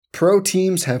Pro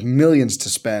teams have millions to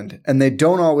spend, and they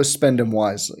don't always spend them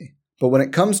wisely. But when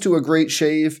it comes to a great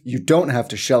shave, you don't have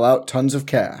to shell out tons of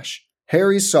cash.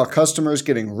 Harry's saw customers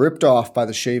getting ripped off by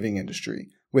the shaving industry,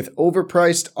 with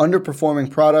overpriced,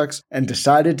 underperforming products, and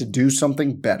decided to do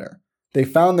something better. They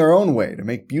found their own way to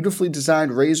make beautifully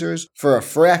designed razors for a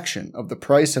fraction of the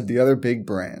price of the other big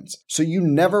brands, so you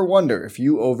never wonder if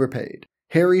you overpaid.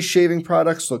 Harry's shaving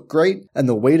products look great, and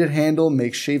the weighted handle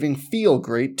makes shaving feel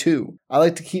great too. I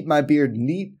like to keep my beard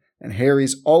neat, and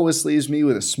Harry's always leaves me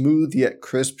with a smooth yet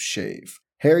crisp shave.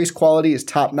 Harry's quality is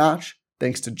top-notch,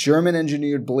 thanks to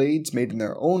German-engineered blades made in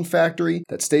their own factory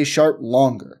that stay sharp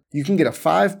longer. You can get a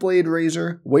 5-blade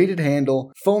razor, weighted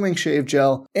handle, foaming shave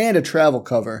gel, and a travel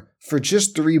cover for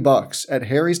just $3 at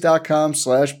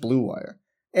harrys.com/bluewire.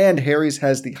 And Harry's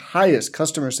has the highest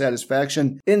customer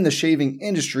satisfaction in the shaving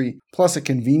industry, plus a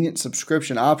convenient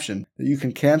subscription option that you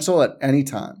can cancel at any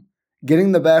time.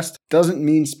 Getting the best doesn't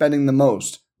mean spending the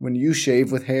most when you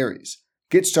shave with Harry's.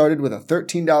 Get started with a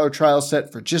 $13 trial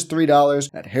set for just $3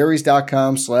 at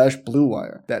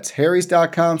harrys.com/bluewire. That's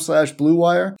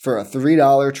harrys.com/bluewire for a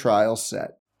 $3 trial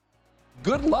set.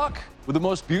 Good luck with the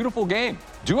most beautiful game.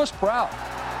 Do us proud.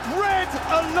 Red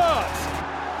alert!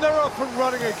 They're up and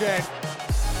running again.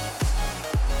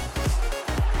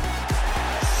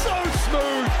 So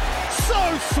smooth, so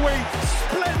sweet,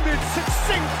 splendid,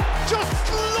 succinct, just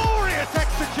glorious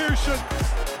execution.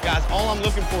 Guys, all I'm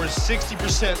looking for is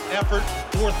 60% effort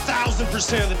or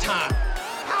 1,000% of the time.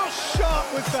 How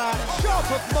sharp was that? Sharp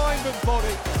of mind and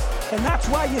body. And that's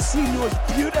why you see those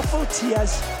beautiful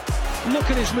tears.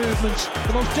 Look at his movements.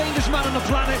 The most dangerous man on the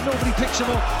planet. Nobody picks him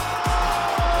up.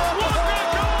 What a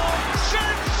goal!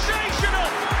 Sensational!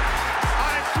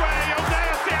 I swear you'll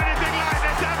never see anything like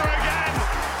this ever again.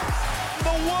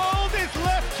 The world is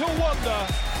left to wonder,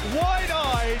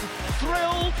 wide-eyed,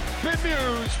 thrilled,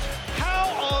 bemused. How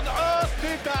on earth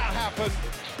did that happen?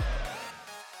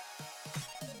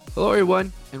 Hello,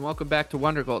 everyone, and welcome back to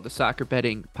Wonder Goal, the soccer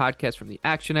betting podcast from the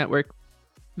Action Network.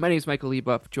 My name is Michael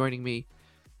Leboff. Joining me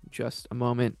in just a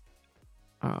moment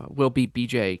will be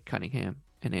BJ Cunningham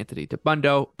and Anthony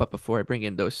DeBundo. But before I bring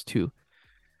in those two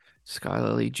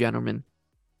scholarly gentlemen,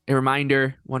 a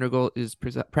reminder, Wonder Goal is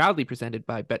proudly presented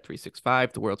by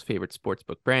Bet365, the world's favorite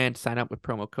sportsbook brand. Sign up with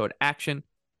promo code ACTION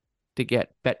to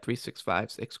get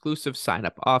Bet365's exclusive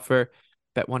sign-up offer.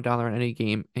 Bet $1 on any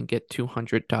game and get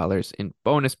 $200 in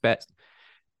bonus bets.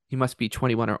 You must be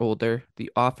 21 or older. The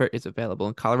offer is available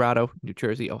in Colorado, New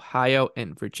Jersey, Ohio,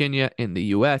 and Virginia in the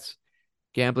U.S.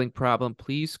 Gambling problem,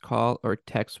 please call or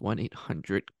text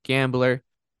 1-800-GAMBLER.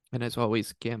 And as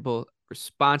always, gamble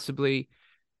responsibly.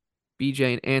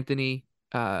 BJ and Anthony,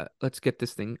 let's get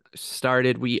this thing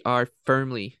started. We are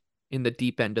firmly in the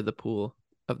deep end of the pool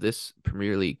of this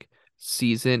Premier League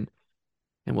season,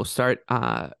 and we'll start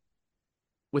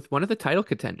with one of the title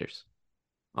contenders,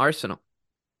 Arsenal.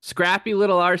 Scrappy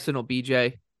little Arsenal,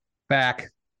 BJ. Back.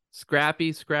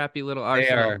 Scrappy little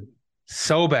Arsenal. They are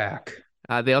so back.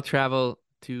 They'll travel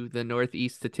to the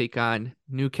northeast to take on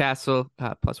Newcastle,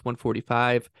 plus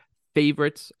 145.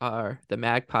 Favorites are the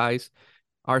Magpies.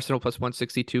 Arsenal plus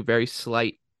 162, very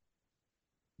slight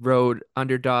road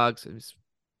underdogs. It's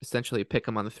essentially a pick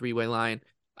 'em on the three-way line.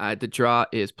 The draw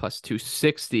is plus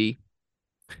 260.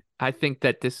 I think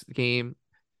that this game,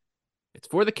 it's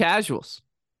for the casuals.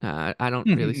 I don't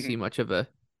really see much of a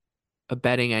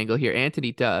betting angle here.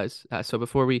 Anthony does. So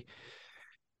before we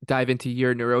dive into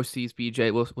your neuroses,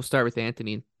 BJ, we'll start with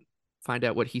Anthony and find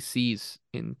out what he sees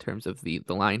in terms of the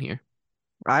line here.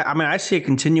 I mean, I see a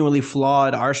continually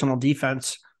flawed Arsenal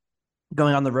defense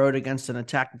going on the road against an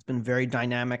attack that's been very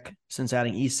dynamic since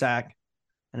adding Isak,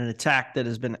 and an attack that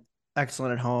has been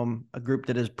excellent at home, a group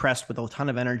that is pressed with a ton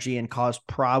of energy and caused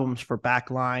problems for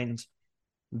back lines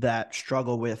that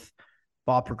struggle with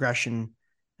ball progression.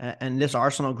 And this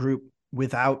Arsenal group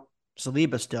without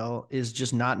Saliba still is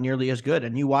just not nearly as good.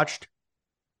 And you watched,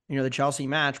 the Chelsea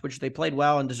match, which they played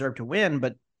well and deserved to win,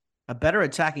 but a better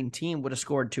attacking team would have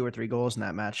scored 2 or 3 goals in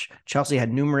that match. Chelsea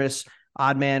had numerous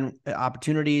odd man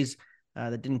opportunities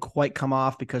that didn't quite come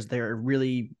off because they're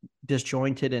really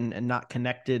disjointed and not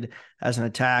connected as an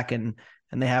attack, and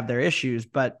they have their issues.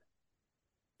 But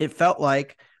it felt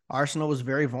like Arsenal was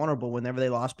very vulnerable whenever they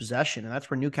lost possession, and that's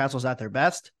where Newcastle's at their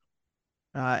best.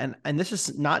 And this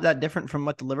is not that different from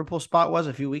what the Liverpool spot was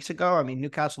a few weeks ago. I mean,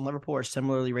 Newcastle and Liverpool are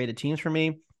similarly rated teams for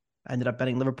me. I ended up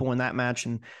betting Liverpool in that match,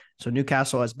 and so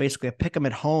Newcastle is basically a pick 'em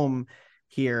at home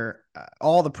here.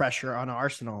 All the pressure on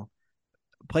Arsenal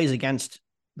plays against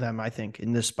them, I think,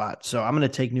 in this spot. So I'm going to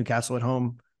take Newcastle at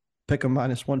home, pick 'em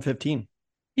minus 115.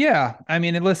 Yeah, I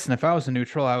mean, listen, if I was a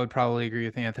neutral, I would probably agree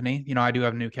with Anthony. I do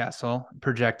have Newcastle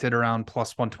projected around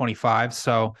plus 125.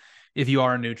 So if you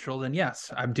are a neutral, then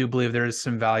yes, I do believe there is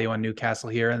some value on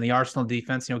Newcastle here. And the Arsenal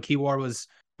defense, Kiwar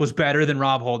was better than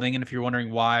Rob Holding. And if you're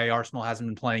wondering why Arsenal hasn't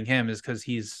been playing him, is because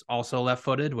he's also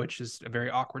left-footed, which is a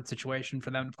very awkward situation for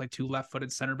them to play two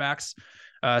left-footed center backs,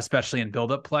 especially in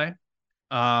build-up play.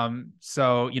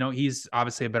 So he's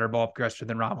obviously a better ball progressor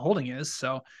than Rob Holding is.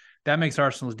 So that makes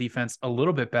Arsenal's defense a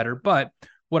little bit better. But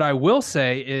what I will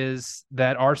say is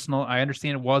that Arsenal, I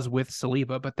understand it was with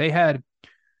Saliba, but they had,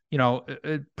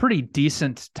 a pretty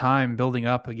decent time building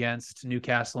up against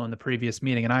Newcastle in the previous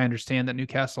meeting. And I understand that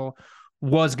Newcastle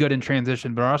was good in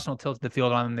transition, but Arsenal tilted the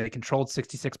field on them. They controlled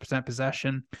 66%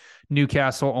 possession.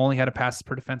 Newcastle only had a passes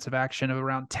per defensive action of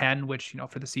around 10, which,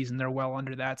 for the season, they're well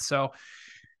under that. So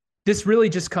this really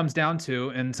just comes down to,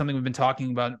 and something we've been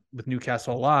talking about with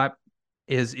Newcastle a lot,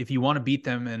 is if you want to beat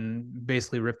them and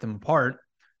basically rip them apart,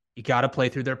 you got to play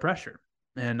through their pressure.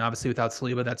 And obviously without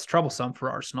Saliba, that's troublesome for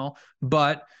Arsenal.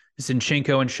 But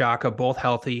Zinchenko and Xhaka, both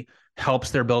healthy,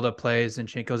 helps their build-up plays.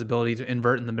 Zinchenko's ability to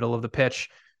invert in the middle of the pitch.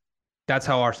 That's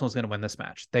how Arsenal's going to win this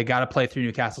match. They got to play through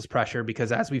Newcastle's pressure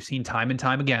because, as we've seen time and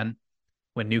time again,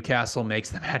 when Newcastle makes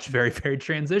the match very, very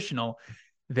transitional,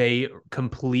 they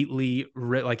completely,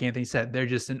 like Anthony said, they're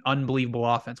just an unbelievable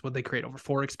offense. What they create, over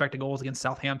 4 expected goals against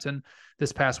Southampton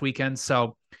this past weekend.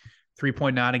 So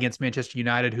 3.9 against Manchester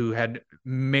United, who had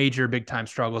major big time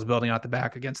struggles building out the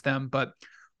back against them. But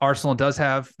Arsenal does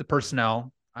have the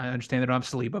personnel. I understand they don't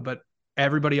have Saliba, but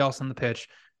everybody else on the pitch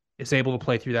is able to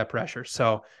play through that pressure.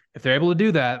 So if they're able to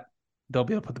do that, they'll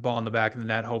be able to put the ball in the back of the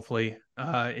net, hopefully,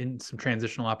 in some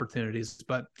transitional opportunities.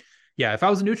 But yeah, if I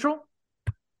was a neutral,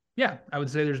 yeah, I would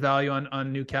say there's value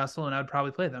on Newcastle, and I'd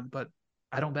probably play them, but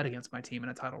I don't bet against my team in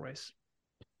a title race.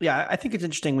 Yeah, I think it's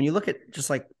interesting when you look at just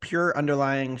like pure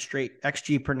underlying straight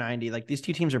XG per 90, like these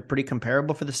two teams are pretty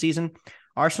comparable for the season.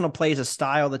 Arsenal plays a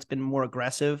style that's been more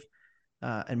aggressive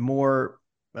and more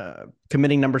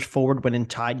committing numbers forward when in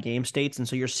tied game states. And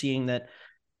so you're seeing that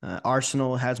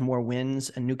Arsenal has more wins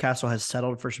and Newcastle has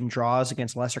settled for some draws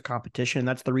against lesser competition.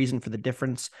 That's the reason for the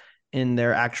difference in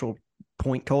their actual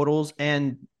point totals.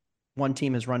 And one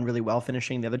team has run really well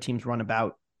finishing. The other team's run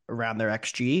about around their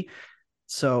XG.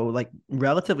 So, like,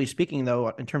 relatively speaking, though,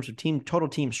 in terms of total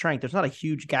team strength, there's not a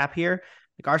huge gap here.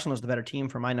 Like, Arsenal is the better team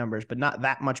for my numbers, but not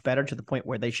that much better to the point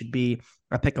where they should be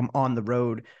a pick 'em on the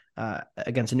road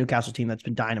against a Newcastle team that's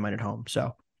been dynamite at home.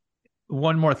 So,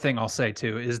 one more thing I'll say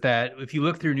too is that if you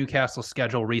look through Newcastle's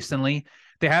schedule recently,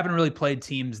 they haven't really played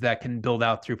teams that can build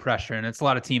out through pressure. And it's a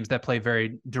lot of teams that play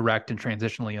very direct and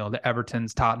transitionally, the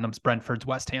Evertons, Tottenhams, Brentfords,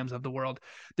 West Hams of the world.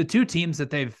 The two teams that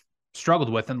they've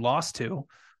struggled with and lost to,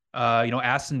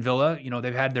 Aston Villa,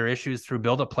 they've had their issues through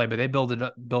build-up play, but they build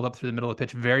up through the middle of the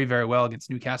pitch very, very well against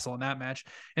Newcastle in that match.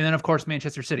 And then, of course,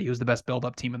 Manchester City, who's the best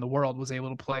build-up team in the world, was able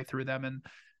to play through them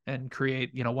and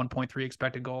create, 1.3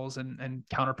 expected goals and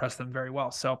counter-press them very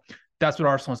well. So that's what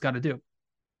Arsenal's got to do.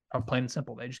 Plain and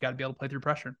simple. They just got to be able to play through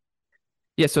pressure.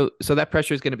 Yeah, so that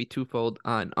pressure is going to be twofold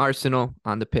on Arsenal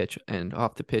on the pitch and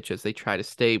off the pitch as they try to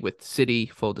stay with City.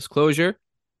 Full disclosure,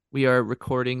 we are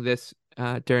recording this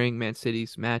during Man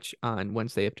City's match on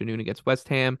Wednesday afternoon against West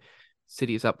Ham.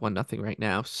 City is up 1-0 right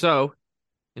now. So,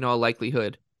 in all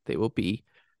likelihood, they will be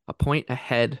a point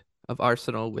ahead of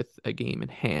Arsenal with a game in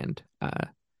hand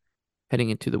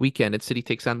heading into the weekend. And City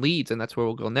takes on Leeds, and that's where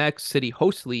we'll go next. City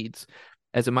hosts Leeds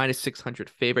as a -600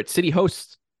 favorite. City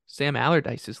hosts Sam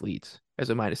Allardyce's Leeds as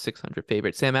a -600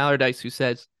 favorite. Sam Allardyce, who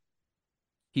says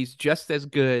he's just as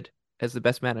good as the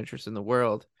best managers in the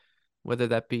world, whether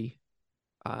that be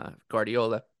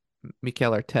Guardiola,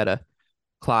 Mikel Arteta,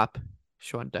 Klopp,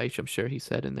 Sean Dyche, I'm sure he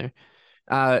said in there.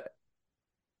 And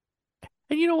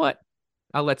you know what?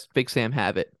 I'll let Big Sam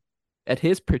have it. At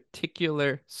his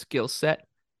particular skill set,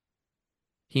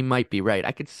 he might be right.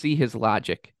 I could see his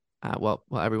logic. While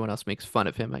everyone else makes fun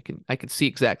of him, I can see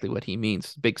exactly what he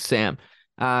means. Big Sam.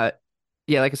 Yeah,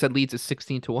 like I said, Leeds is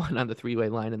 16-1 on the three-way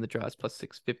line, and the draw is plus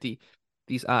 650.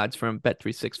 These odds from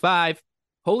Bet365.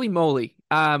 Holy moly.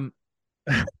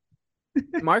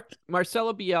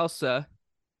 Marcelo Bielsa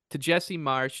to Jesse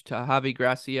Marsch to Javi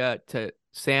Gracia to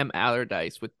Sam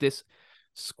Allardyce with this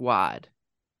squad.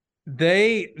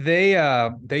 They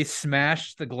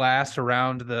smashed the glass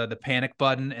around the panic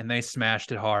button, and they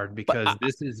smashed it hard because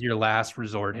this is your last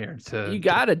resort here. You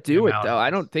got to do it though.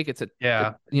 I don't think it's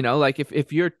like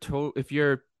if you're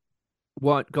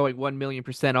going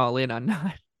 1,000,000% all in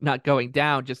on not going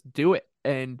down, just do it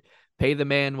and pay the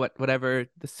man whatever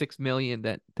the $6 million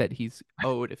that he's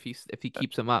owed if he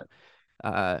keeps him up.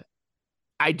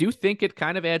 I do think it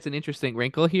kind of adds an interesting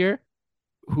wrinkle here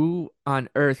who on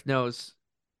earth knows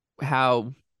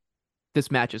how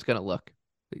this match is going to look?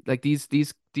 Like these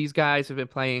guys have been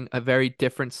playing a very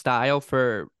different style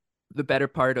for the better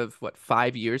part of what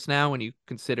 5 years now. When you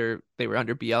consider they were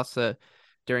under Bielsa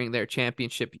during their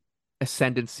championship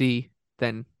ascendancy,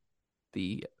 then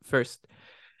the first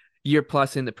year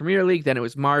plus in the Premier League, then it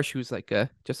was Marsh, who's like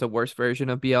just a worse version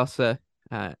of Bielsa,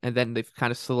 and then they've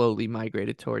kind of slowly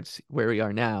migrated towards where we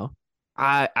are now.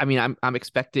 I mean, I'm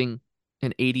expecting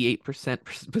an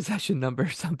 88% possession number or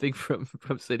something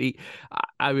from City.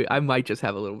 I might just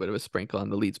have a little bit of a sprinkle on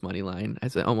the Leeds money line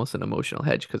as almost an emotional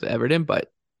hedge because of Everton.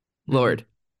 But Lord,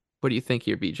 what do you think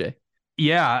here, BJ?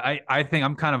 Yeah, I think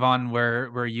I'm kind of on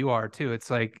where you are too.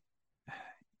 It's like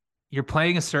you're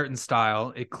playing a certain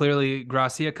style. It clearly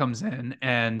Gracia comes in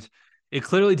and it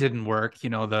clearly didn't work. You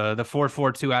know, the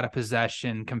 4-4-2 out of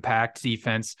possession, compact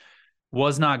defense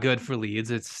was not good for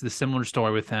Leeds. It's the similar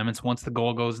story with them. It's once the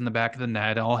goal goes in the back of the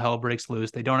net, all hell breaks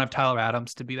loose. They don't have Tyler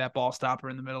Adams to be that ball stopper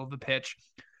in the middle of the pitch.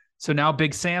 So now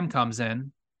Big Sam comes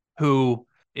in, who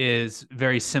is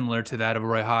very similar to that of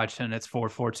Roy Hodgson. It's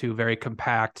 4-4-2, very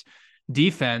compact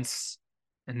defense.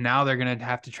 And now they're going to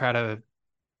have to try to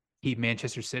keep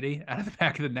Manchester City out of the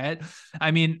back of the net.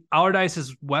 I mean, Allardyce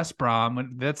is West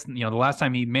Brom. That's, the last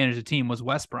time he managed a team was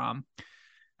West Brom.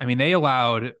 I mean, they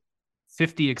allowed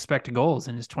 50 expected goals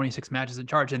in his 26 matches in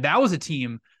charge. And that was a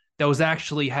team that was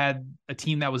actually had a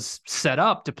team that was set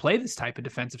up to play this type of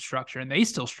defensive structure. And they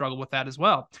still struggle with that as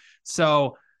well.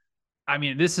 So, I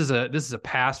mean, this is a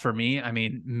pass for me. I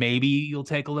mean, maybe you'll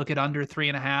take a look at under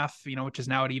 3.5, which is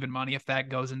now at even money. If that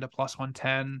goes into plus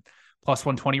 110, plus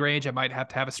 120 range, I might have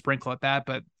to have a sprinkle at that.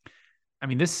 But I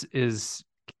mean, this is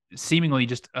seemingly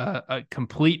just a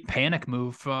complete panic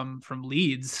move from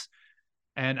Leeds.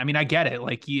 And I mean, I get it.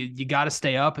 Like you got to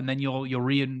stay up, and then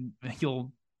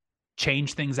you'll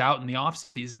change things out in the off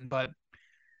season. But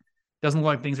it doesn't look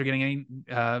like things are getting any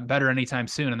better anytime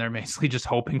soon. And they're basically just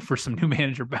hoping for some new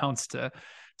manager bounce to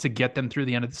get them through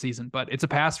the end of the season. But it's a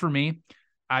pass for me.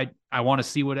 I want to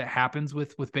see what happens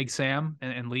with Big Sam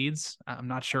and Leeds. I'm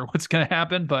not sure what's going to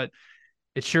happen, but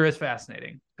it sure is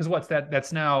fascinating. Because what's that?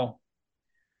 That's now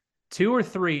 2 or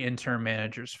 3 interim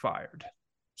managers fired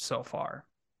so far.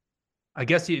 I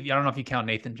guess I don't know if you count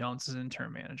Nathan Jones as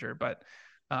interim manager, but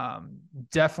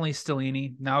definitely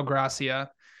Stellini, now Gracia,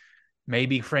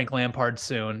 maybe Frank Lampard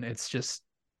soon. It's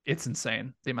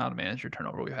insane the amount of manager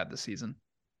turnover we've had this season.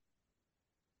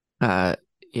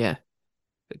 Yeah,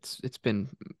 it's been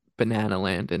banana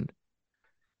land, and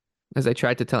as I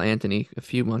tried to tell Anthony a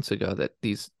few months ago, that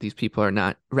these people are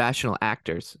not rational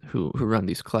actors who run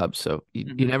these clubs. So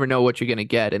you never know what you're going to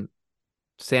get. And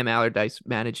Sam Allardyce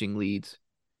managing Leeds,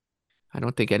 I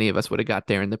don't think any of us would have got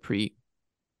there in the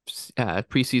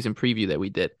preseason preview that we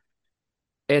did.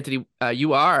 Anthony,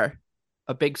 you are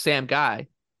a Big Sam guy.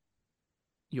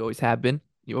 You always have been.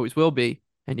 You always will be.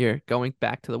 And you're going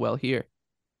back to the well here.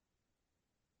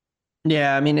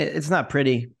 Yeah, I mean, it's not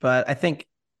pretty, but I think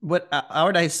what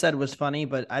Allardyce said was funny,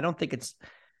 but I don't think it's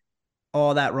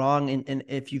all that wrong. And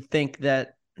if you think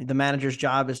that the manager's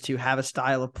job is to have a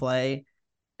style of play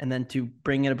and then to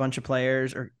bring in a bunch of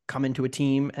players or come into a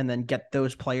team and then get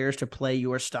those players to play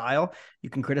your style, you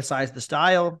can criticize the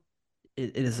style.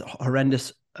 It is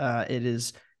horrendous. It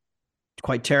is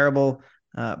quite terrible,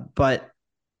 but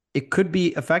it could be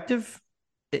effective.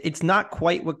 It's not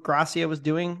quite what Gracia was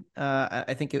doing.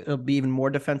 I think it'll be even more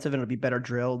defensive and it'll be better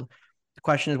drilled. The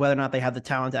question is whether or not they have the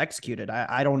talent to execute it.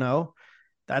 I don't know.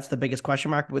 That's the biggest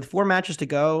question mark. With 4 matches to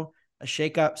go, a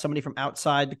shakeup, somebody from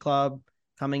outside the club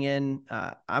coming in,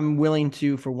 I'm willing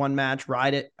to, for one match,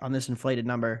 ride it on this inflated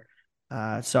number.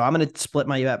 So I'm going to split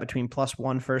my bet between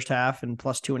 +1 first half and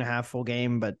 +2.5 full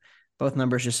game, but both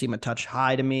numbers just seem a touch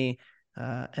high to me.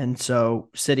 And so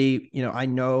City, I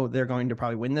know they're going to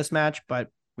probably win this match, but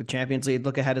with Champions League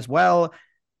look ahead as well,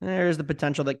 there's the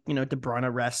potential that, De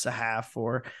Bruyne rests a half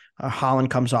or Haaland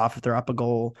comes off if they're up a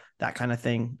goal, that kind of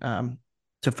thing,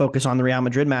 to focus on the Real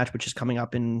Madrid match, which is coming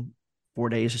up in 4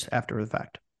 days after the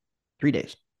fact. 3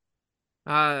 days.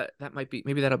 That might be,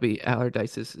 maybe that'll be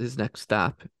Allardyce's his next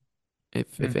stop.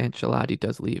 If Ancelotti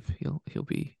does leave, he'll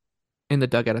be in the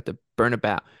dugout at the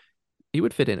Bernabeu. He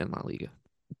would fit in La Liga.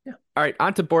 Yeah. All right,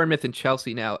 on to Bournemouth and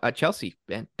Chelsea now. Chelsea,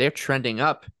 man, they're trending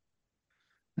up.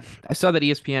 I saw that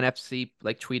ESPN FC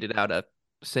tweeted out a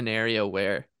scenario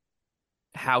where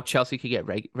how Chelsea could get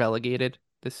relegated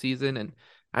this season, and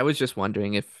I was just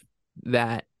wondering if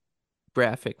that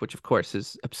graphic, which of course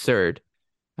is absurd,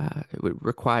 it would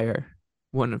require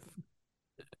one of,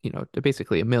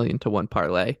 basically 1,000,000 to 1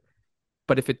 parlay,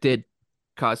 but if it did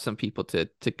cause some people to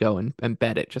go and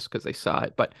bet it just because they saw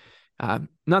it, but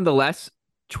nonetheless,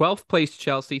 12th place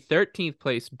Chelsea, 13th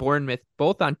place Bournemouth,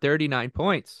 both on 39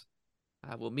 points.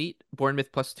 We'll meet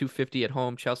Bournemouth plus 250 at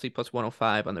home, Chelsea plus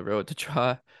 105 on the road to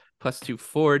draw plus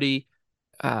 240.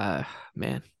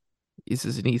 Man, this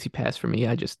is an easy pass for me.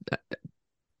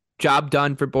 Job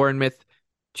done for Bournemouth.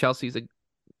 Chelsea's a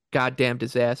goddamn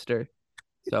disaster.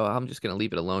 So I'm just going to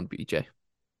leave it alone, BJ.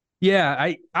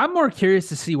 Yeah, I'm more curious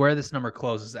to see where this number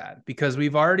closes at, because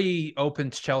we've already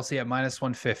opened Chelsea at minus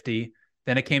 150.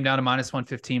 Then it came down to minus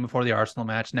 115 before the Arsenal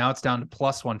match. Now it's down to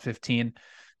plus 115.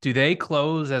 Do they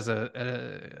close as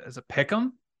a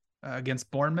pick'em against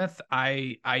Bournemouth?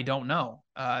 I don't know.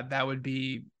 That would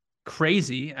be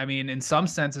crazy. I mean, in some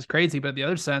sense it's crazy, but in the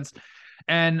other sense,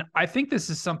 and I think this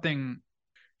is something,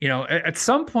 at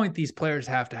some point these players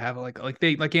have to have like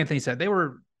Anthony said, they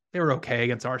were okay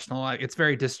against Arsenal. It's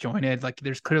very disjointed. Like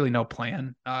there's clearly no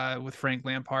plan with Frank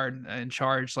Lampard in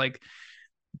charge. Like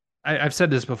I've said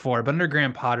this before, but under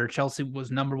Graham Potter, Chelsea was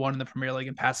number one in the Premier League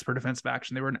in passes per defensive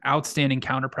action. They were an outstanding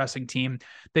counter-pressing team.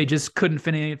 They just couldn't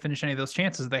finish any of those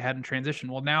chances they had in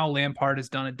transition. Well, now Lampard has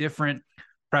done a different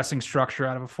pressing structure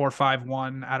out of a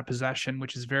 4-5-1 out of possession,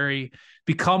 which is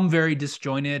become very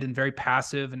disjointed and very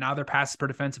passive. And now their passes per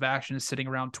defensive action is sitting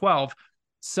around 12.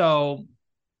 So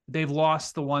they've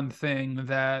lost the one thing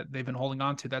that they've been holding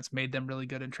on to that's made them really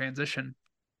good in transition.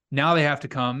 Now they have to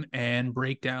come and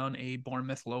break down a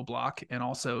Bournemouth low block and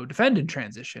also defend in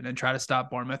transition and try to stop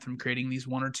Bournemouth from creating these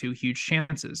one or two huge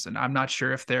chances. And I'm not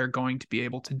sure if they're going to be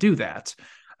able to do that.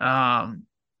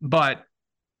 But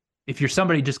if you're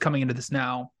somebody just coming into this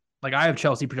now, like I have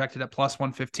Chelsea projected at plus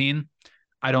 115,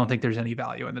 I don't think there's any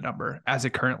value in the number as it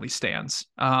currently stands.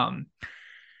 I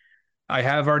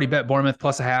have already bet Bournemouth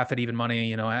plus a half at even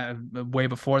money, way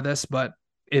before this. But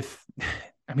if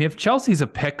Chelsea's a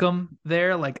pick'em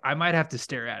there, like I might have to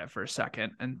stare at it for a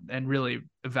second and really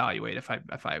evaluate if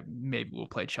I maybe will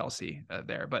play Chelsea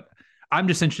there. But I'm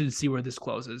just interested to see where this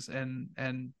closes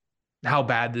and how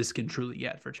bad this can truly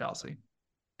get for Chelsea.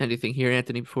 Anything here,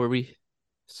 Anthony, before we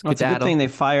skedaddle? Well, it's a good thing they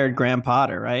fired Graham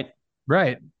Potter, right?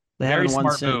 Right. They haven't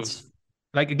won since.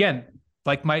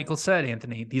 Like Michael said,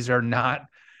 Anthony, these are not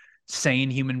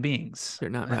sane human beings. They're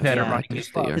not that are running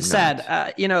this club. It's sad.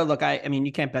 Look,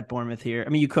 you can't bet Bournemouth here. I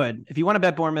mean, you could. If you want to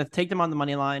bet Bournemouth, take them on the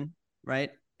money line,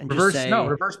 right? And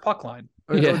reverse puck line.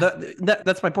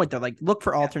 That's my point, though. Like, look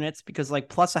for alternates, because like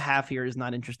plus a half here is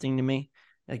not interesting to me.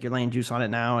 Like you're laying juice on it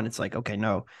now, and it's like, okay,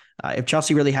 no. If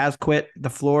Chelsea really has quit, the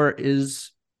floor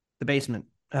is the basement.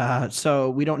 So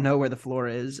we don't know where the floor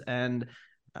is, and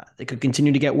they could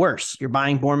continue to get worse. You're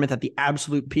buying Bournemouth at the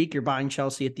absolute peak. You're buying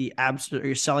Chelsea at the absolute, or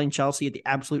you're selling Chelsea at the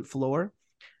absolute floor.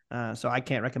 So I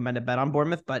can't recommend a bet on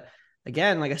Bournemouth. But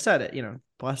again, like I said,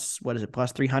 plus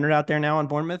 300 out there now on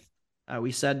Bournemouth.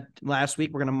 We said last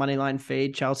week we're going to moneyline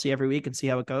fade Chelsea every week and see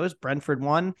how it goes. Brentford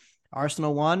won,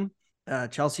 Arsenal won.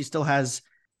 Chelsea still has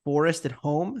Forest at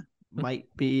home. Might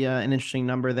be an interesting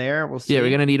number there. We'll see. Yeah, we're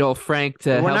gonna need old Frank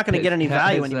to. We're not going to get any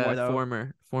value anymore,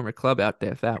 though. Former club out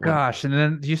there. Gosh, and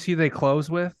then do you see they close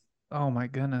with? Oh my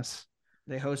goodness!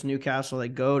 They host Newcastle. They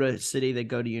go to City. They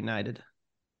go to United.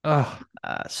 Oh,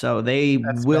 so they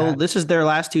will. Bad. This is their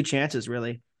last two chances,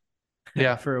 really.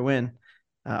 Yeah, for a win.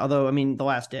 Although, the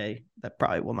last day that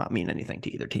probably will not mean anything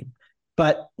to either team.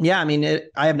 But yeah,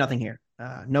 I have nothing here.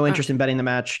 No interest in betting the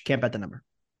match. Can't bet the number.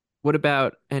 What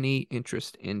about any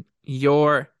interest in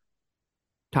your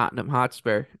Tottenham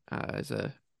Hotspur as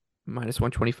a minus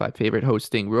 125 favorite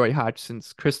hosting Roy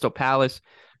Hodgson's Crystal Palace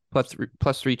plus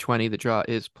 320? The draw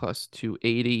is plus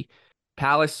 280.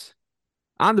 Palace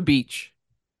on the beach.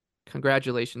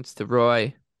 Congratulations to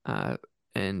Roy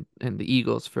and the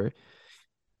Eagles for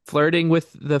flirting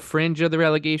with the fringe of the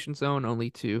relegation zone,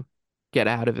 only to get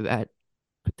out of that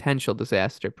potential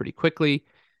disaster pretty quickly.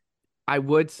 I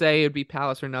would say it'd be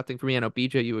Palace or nothing for me. I know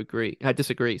BJ, you agree. I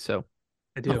disagree, so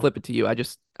I'll flip it to you. I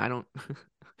don't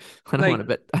want to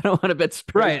bet. I don't want to bet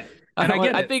Spurs. Right.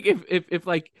 I think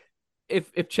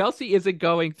if Chelsea isn't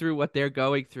going through what they're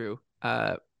going through,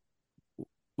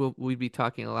 we'd be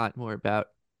talking a lot more about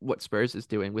what Spurs is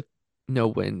doing with no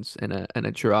wins and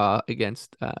a draw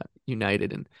against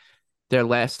United in their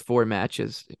last 4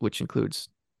 matches, which includes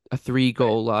a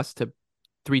 3-goal loss to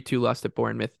 3-2 loss to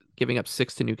Bournemouth, giving up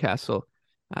 6 to Newcastle,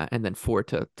 and then 4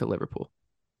 to Liverpool.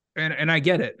 And I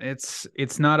get it.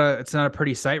 It's not a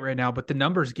pretty sight right now, but the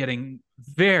number's getting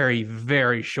very,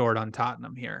 very short on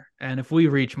Tottenham here. And if we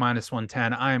reach minus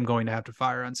 110, I am going to have to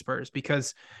fire on Spurs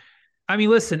because,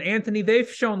 listen, Anthony, they've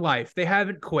shown life. They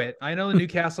haven't quit. I know the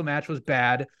Newcastle match was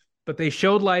bad, but they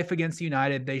showed life against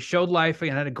United. They showed life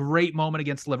and had a great moment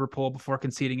against Liverpool before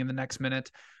conceding in the next minute.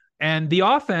 And the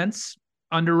offense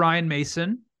under Ryan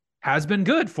Mason has been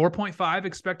good. 4.5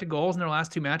 expected goals in their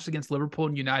last 2 matches against Liverpool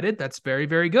and United. That's very,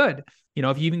 very good.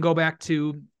 If you even go back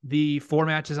to the 4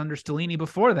 matches under Stellini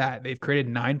before that, they've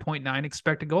created 9.9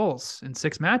 expected goals in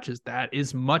 6 matches. That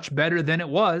is much better than it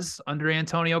was under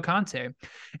Antonio Conte.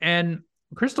 And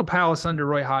Crystal Palace under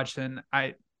Roy Hodgson,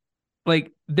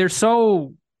 they're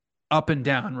so up and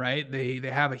down, right? They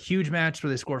have a huge match where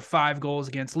they score 5 goals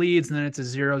against Leeds, and then it's a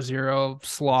 0-0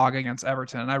 slog against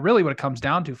Everton. And really what it comes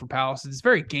down to for Palace is it's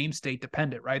very game state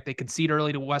dependent, right? They concede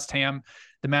early to West Ham.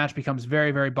 The match becomes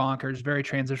very, very bonkers, very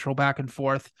transitional back and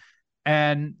forth.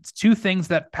 And 2 things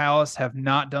that Palace have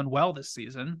not done well this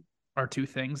season are 2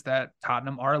 things that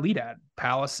Tottenham are elite at.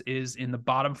 Palace is in the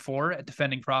bottom 4 at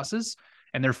defending crosses,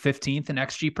 and they're 15th in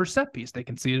XG per set piece. They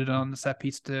conceded on the set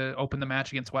piece to open the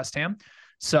match against West Ham.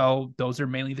 So those are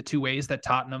mainly the 2 ways that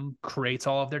Tottenham creates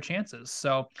all of their chances.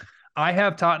 So I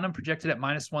have Tottenham projected at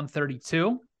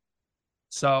 -132.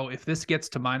 So if this gets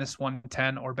to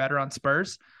 -110 or better on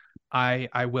Spurs,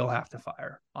 I will have to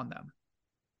fire on them.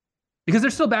 Because they're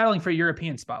still battling for a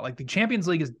European spot. Like the Champions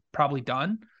League is probably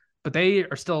done, but they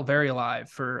are still very alive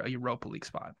for a Europa League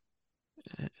spot.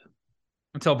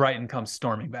 Until Brighton comes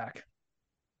storming back.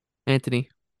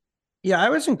 Anthony. Yeah, I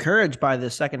was encouraged by the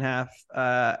second half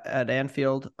at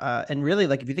Anfield. And really,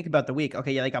 if you think about the week,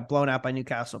 okay, yeah, they got blown out by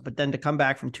Newcastle, but then to come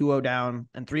back from 2-0 down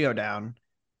and 3-0 down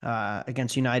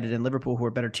against United and Liverpool, who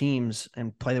are better teams,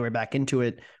 and play their way back into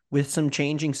it with some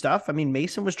changing stuff. I mean,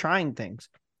 Mason was trying things.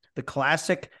 The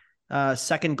classic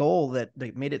second goal that they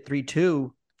made it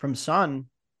 3-2 from Son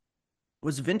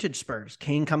was vintage Spurs.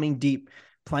 Kane coming deep,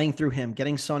 playing through him,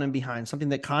 getting Son in behind, something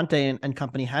that Conte and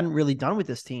company hadn't really done with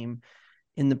this team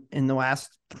in the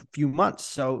last few months.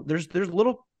 So there's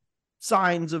little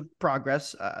signs of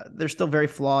progress. They're still very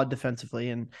flawed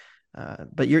defensively,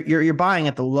 but you're buying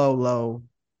at the low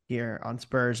here on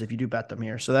Spurs if you do bet them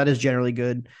here. So that is generally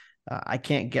good. I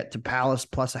can't get to Palace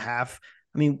 +0.5.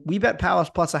 I mean, we bet Palace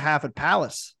 +0.5 at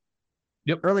Palace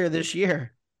earlier this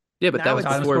year. Yeah, but now that was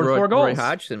before Roy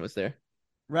Hodgson was there.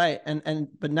 Right.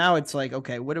 But now it's like,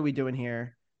 okay, what are we doing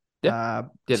here? Yeah,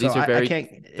 these are very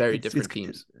different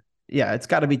teams. Yeah, it's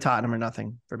got to be Tottenham or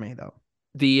nothing for me, though.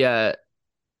 The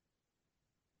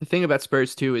thing about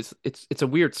Spurs too is it's a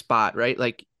weird spot, right?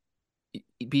 Like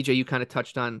BJ, you kind of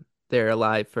touched on they're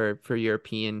alive for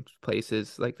European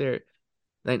places. Like I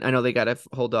know they got to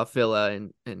hold off Villa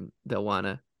and they'll want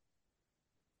to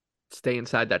stay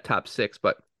inside that top 6,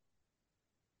 but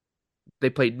they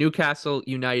played Newcastle,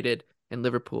 United, and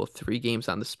Liverpool 3 games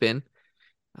on the spin.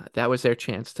 That was their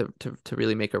chance to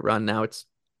really make a run. Now it's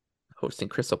hosting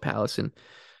Crystal Palace, and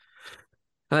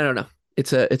I don't know.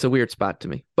 It's a weird spot to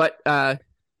me. But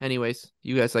anyways,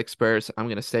 you guys like Spurs. I'm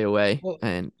gonna stay away. Well,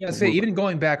 and even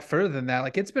going back further than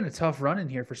that, it's been a tough run in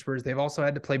here for Spurs. They've also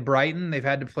had to play Brighton. They've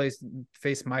had to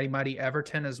face mighty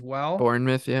Everton as well.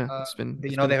 Bournemouth, yeah.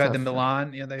 They've had the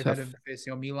Milan. They've had to face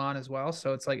Milan as well.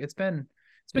 So it's been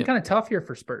kind of tough here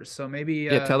for Spurs. So maybe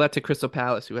tell that to Crystal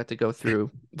Palace, who had to go through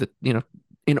the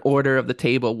in order of the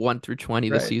table 1 through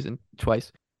 20 this season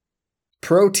twice.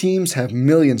 Pro teams have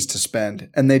millions to spend,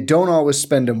 and they don't always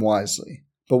spend them wisely.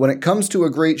 But when it comes to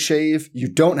a great shave, you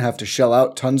don't have to shell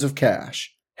out tons of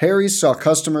cash. Harry's saw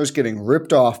customers getting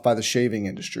ripped off by the shaving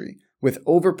industry with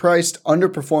overpriced,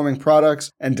 underperforming products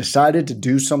and decided to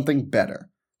do something better.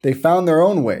 They found their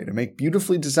own way to make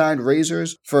beautifully designed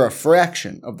razors for a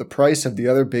fraction of the price of the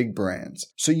other big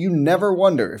brands, so you never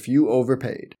wonder if you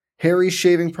overpaid. Harry's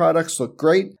shaving products look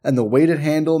great, and the weighted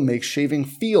handle makes shaving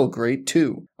feel great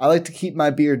too. I like to keep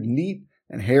my beard neat,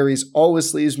 and Harry's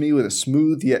always leaves me with a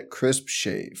smooth yet crisp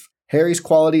shave. Harry's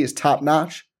quality is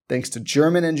top-notch, thanks to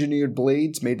German-engineered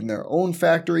blades made in their own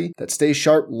factory that stay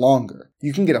sharp longer.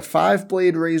 You can get a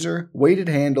 5-blade razor, weighted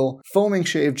handle, foaming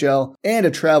shave gel, and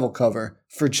a travel cover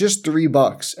for just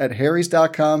 $3 at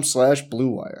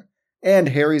harrys.com/bluewire. And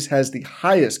Harry's has the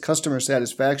highest customer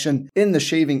satisfaction in the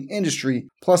shaving industry,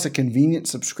 plus a convenient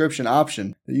subscription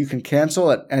option that you can cancel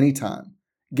at any time.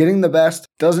 Getting the best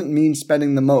doesn't mean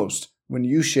spending the most when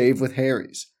you shave with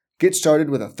Harry's. Get started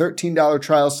with a $13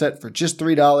 trial set for just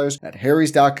 $3 at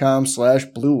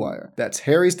harrys.com/bluewire. That's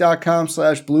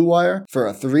harrys.com/bluewire for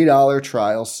a $3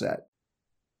 trial set.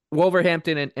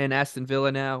 Wolverhampton and Aston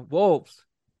Villa now. Wolves.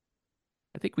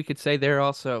 I think we could say they're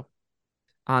also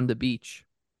on the beach.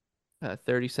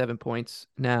 37 points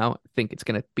now. I think it's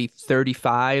going to be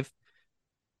 35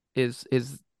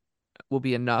 will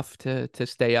be enough to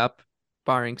stay up,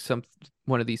 barring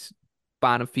one of these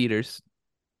bottom feeders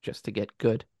just to get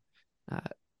good.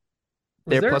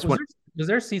 Was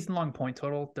their season-long point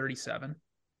total 37?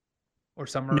 or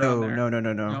somewhere around there? No.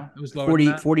 No, it was lower than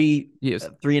that.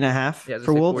 43.5 Yeah,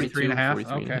 for Wolves. 43.5.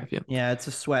 43.5, Okay. yeah. Yeah, it's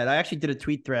a sweat. I actually did a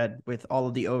tweet thread with all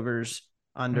of the overs,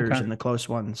 unders, Okay. and the close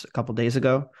ones a couple days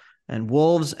ago. And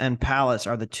Wolves and Palace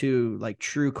are the two like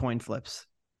true coin flips.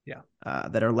 Yeah.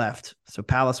 That are left. So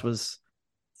Palace was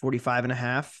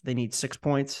 45.5. They need 6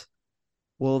 points.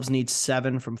 Wolves need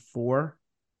 7 from 4.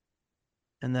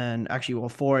 And then actually,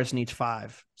 Forest needs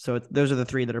 5. So those are the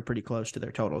three that are pretty close to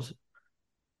their totals.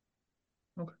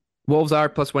 Okay. Wolves are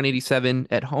plus 187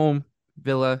 at home.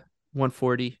 Villa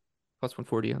 140, plus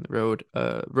 140 on the road.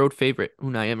 Road favorite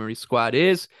Unai Emery's squad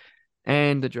is,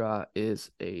 and the draw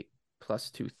is a plus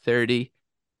 230.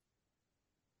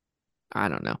 I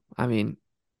don't know. I mean,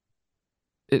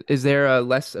 is there a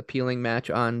less appealing match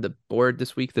on the board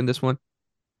this week than this one?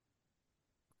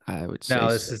 I would say No,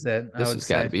 this is it. This has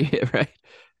got to be it, right?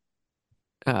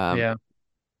 Yeah.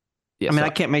 I mean, I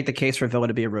can't make the case for Villa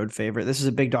to be a road favorite. This is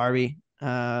a big derby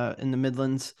in the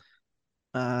Midlands.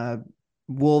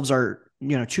 Wolves are,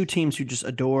 two teams who just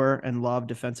adore and love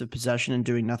defensive possession and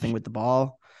doing nothing with the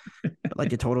ball. But like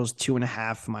the total is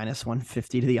 2.5 minus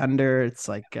 150 to the under. It's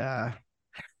like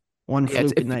one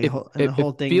fluke and the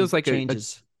whole thing feels like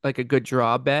changes. like a good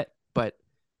draw bet, but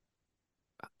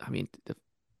I mean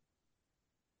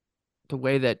the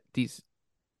way that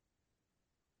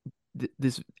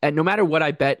and no matter what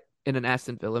I bet in an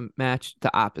Aston Villa match,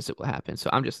 the opposite will happen. So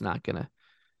I'm not gonna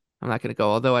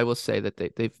go. Although I will say that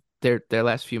their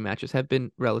last few matches have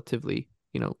been relatively,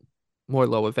 more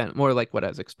low event, more like what I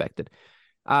was expected.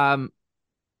 I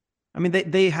mean,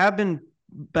 they have been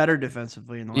better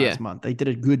defensively in the last month. They did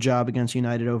a good job against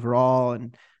United overall,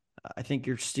 and I think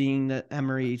you're seeing that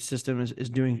Emery's system is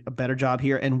doing a better job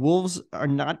here. And Wolves are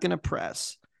not going to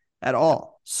press at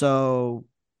all, so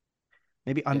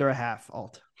maybe under a half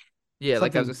alt. Yeah,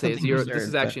 like I was gonna say, zero. This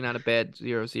is actually not a bad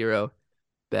 0-0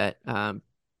 bet,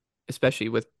 especially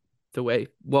with the way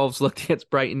Wolves looked against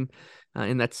Brighton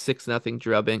in that 6-0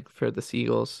 drubbing for the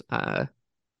Seagulls.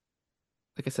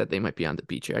 Like I said, they might be on the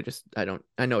beach here.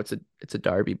 I know it's a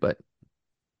derby, but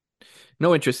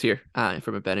no interest here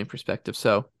from a betting perspective.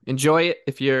 So enjoy it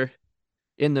if you're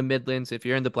in the Midlands, if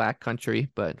you're in the Black Country.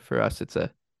 But for us, it's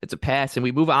a pass, and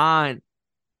we move on.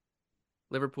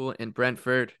 Liverpool and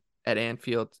Brentford at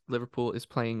Anfield. Liverpool is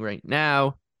playing right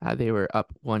now. They were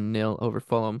up 1-0 over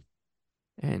Fulham,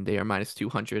 and they are minus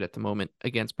 200 at the moment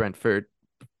against Brentford.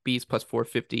 B's plus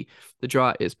 450. The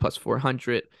draw is plus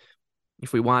 400.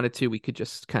 If we wanted to, we could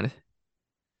just kind of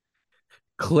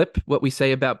clip what we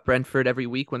say about Brentford every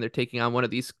week when they're taking on one of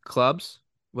these clubs,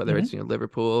 whether it's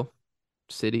Liverpool,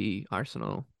 City,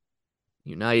 Arsenal,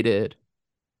 United,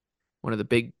 one of the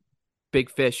big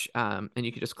fish, and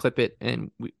you could just clip it and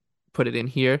we put it in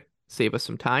here, save us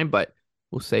some time. But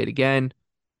we'll say it again: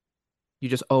 you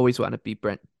just always want to be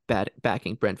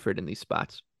backing Brentford in these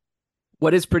spots.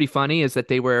 What is pretty funny is that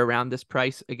they were around this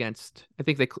price against, I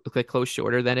think they closed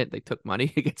shorter than it. They took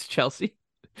money against Chelsea.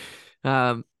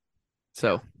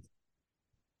 So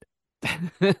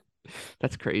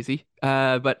that's crazy.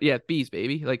 But yeah, bees,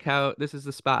 baby. Like this is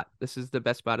the spot. This is the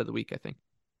best spot of the week, I think.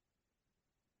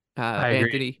 I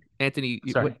agree. Anthony,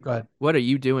 Sorry, go ahead. What are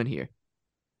you doing here?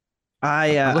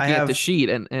 I'm looking at the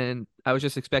sheet and I was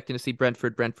just expecting to see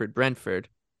Brentford,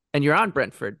 and you're on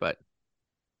Brentford, but.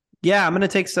 Yeah, I'm going to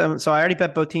take some. So I already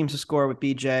bet both teams to score with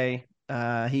BJ.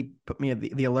 He put me,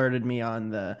 the alerted me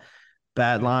on the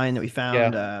bad line that we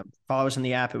found. Follow us in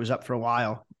the app. It was up for a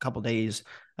while, a couple days,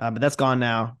 but that's gone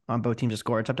now on both teams to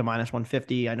score. It's up to minus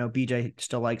 150. I know BJ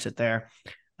still likes it there.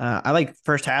 I like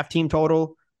first half team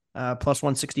total, plus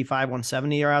 165,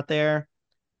 170 are out there.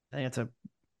 I think it's a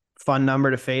fun number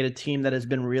to fade a team that has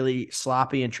been really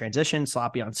sloppy in transition,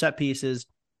 sloppy on set pieces,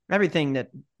 everything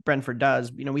that Brentford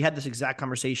does. We had this exact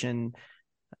conversation,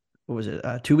 what was it,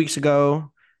 2 weeks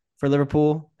ago for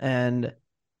Liverpool, and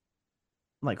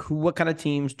like what kind of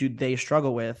teams do they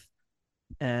struggle with?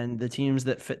 And the teams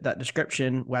that fit that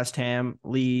description: West Ham,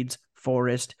 Leeds,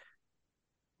 Forest,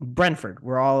 Brentford,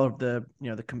 were all of the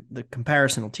the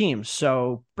comparisonal teams.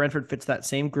 So Brentford fits that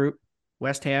same group.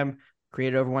 West Ham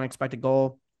created over one expected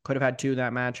goal, could have had 2 in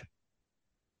that match,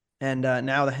 and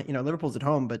now Liverpool's at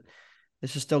home, but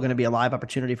this is still going to be a live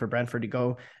opportunity for Brentford to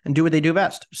go and do what they do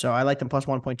best. So I like them plus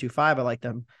 1.25. I like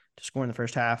them to score in the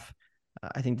first half.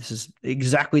 I think this is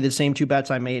exactly the same 2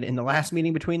 bets I made in the last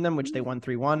meeting between them, which they won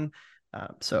 3-1.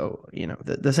 So,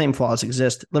 the same flaws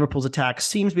exist. Liverpool's attack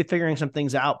seems to be figuring some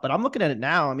things out, but I'm looking at it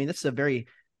now. I mean, this is a very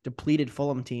depleted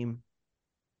Fulham team,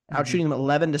 outshooting them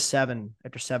 11-7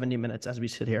 after 70 minutes as we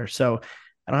sit here. So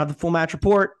I don't have the full match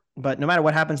report, but no matter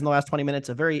what happens in the last 20 minutes,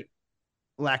 a very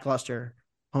lackluster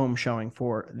home showing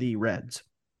for the Reds.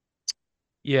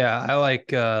 Yeah, I like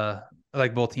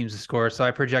both teams to score. So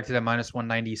I projected at minus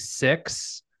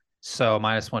 196. So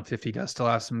minus 150 does still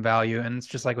have some value. And it's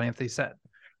just like what Anthony said.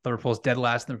 Liverpool's dead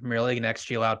last in the Premier League in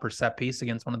XG allowed per set piece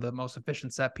against one of the most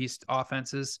efficient set piece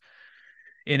offenses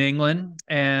in England.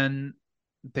 And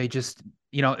they just,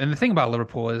 and the thing about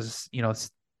Liverpool is,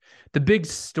 it's the big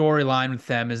storyline with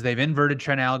them is they've inverted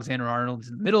Trent Alexander-Arnold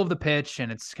in the middle of the pitch,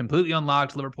 and it's completely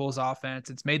unlocked Liverpool's offense.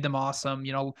 It's made them awesome.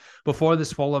 Before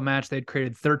this Fulham match, they'd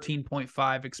created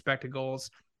 13.5 expected goals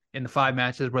in the 5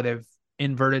 matches where they've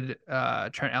inverted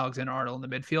Trent Alexander-Arnold in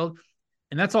the midfield.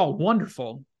 And that's all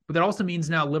wonderful. But that also means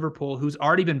now Liverpool, who's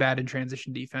already been bad in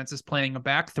transition defense, is playing a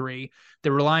back three.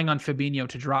 They're relying on Fabinho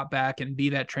to drop back and be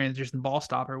that transition ball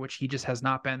stopper, which he just has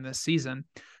not been this season.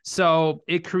 So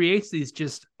it creates these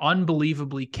just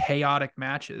unbelievably chaotic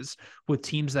matches with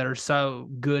teams that are so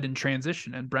good in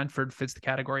transition. And Brentford fits the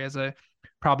category as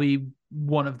probably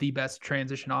one of the best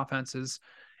transition offenses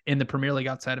in the Premier League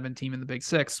outside of a team in the Big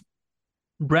Six.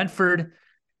 Brentford,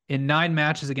 in 9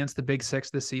 matches against the Big Six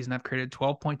this season, have created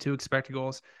 12.2 expected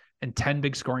goals and 10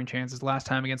 big scoring chances. Last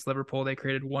time against Liverpool, they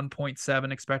created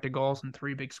 1.7 expected goals and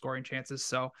 3 big scoring chances.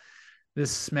 So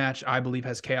this match, I believe,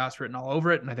 has chaos written all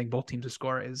over it. And I think both teams to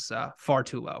score is far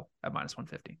too low at minus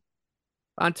 150.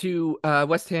 On to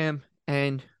West Ham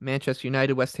and Manchester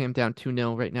United. West Ham down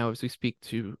 2-0 right now as we speak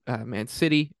to Man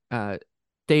City.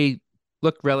 They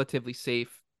look relatively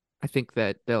safe. I think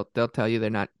that they'll tell you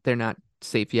they're not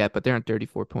safe yet, but they're on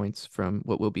 34 points from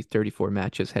what will be 34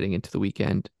 matches heading into the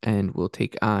weekend, and we'll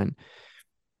take on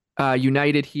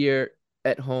United here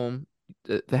at home.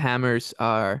 The Hammers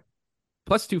are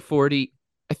plus 240.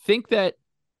 I think that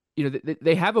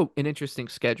they have an interesting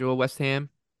schedule, West Ham,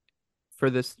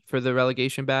 for the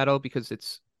relegation battle, because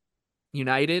it's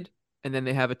United, and then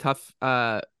they have a tough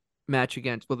match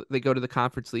against. Well, they go to the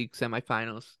Conference League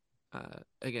semifinals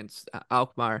against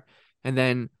Alkmaar, and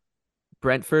then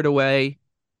Brentford away,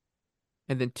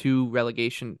 and then 2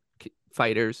 relegation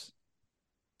fighters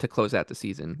to close out the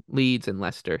season, Leeds and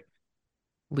Leicester.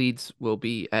 Leeds will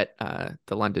be at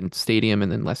the London Stadium,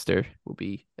 and then Leicester will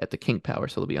be at the King Power,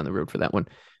 so they'll be on the road for that one.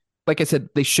 Like I said,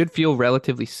 they should feel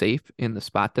relatively safe in the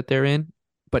spot that they're in,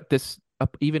 but this,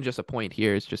 even just a point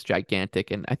here, is just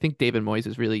gigantic, and I think David Moyes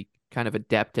is really kind of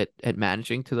adept at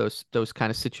managing to those kind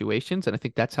of situations, and I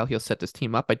think that's how he'll set this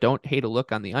team up. I don't hate a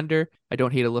look on the under. I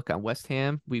don't hate a look on West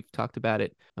Ham. We've talked about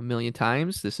it a million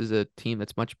times. This is a team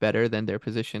that's much better than their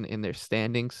position in their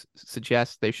standings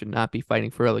suggests. They should not be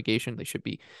fighting for relegation. They should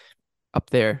be up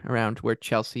there around where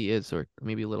Chelsea is, or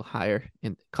maybe a little higher,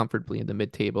 comfortably in the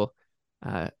mid-table.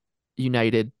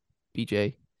 United,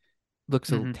 BJ,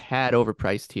 looks a tad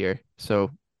overpriced here,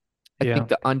 so I think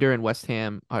the under and West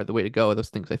Ham are the way to go. Those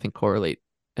things I think correlate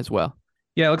as well.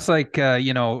 Yeah, it looks like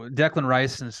Declan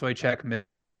Rice and Souček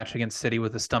match against City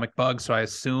with a stomach bug, so I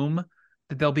assume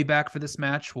that they'll be back for this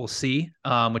match. We'll see,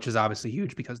 which is obviously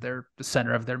huge because they're the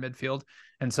center of their midfield.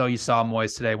 And so you saw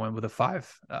Moyes today went with a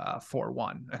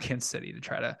 5-4-1 against City to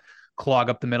try to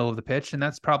clog up the middle of the pitch, and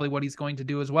that's probably what he's going to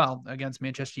do as well against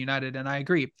Manchester United. And I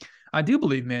agree. I do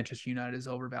believe Manchester United is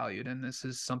overvalued, and this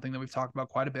is something that we've talked about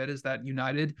quite a bit, is that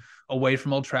United away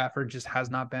from Old Trafford just has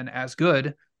not been as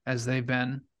good as they've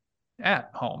been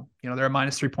at home. They're a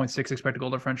minus 3.6 expected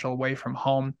goal differential away from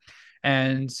home.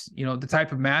 And, the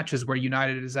type of matches where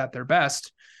United is at their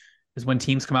best is when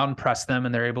teams come out and press them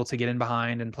and they're able to get in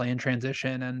behind and play in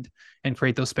transition and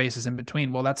create those spaces in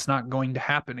between. Well, that's not going to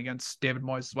happen against David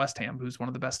Moyes' West Ham, who's one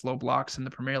of the best low blocks in the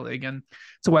Premier League. And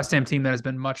it's a West Ham team that has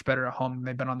been much better at home than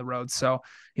they've been on the road. So,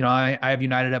 I have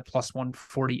United at plus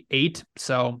 148.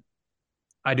 So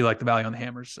I do like the value on the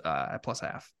Hammers at plus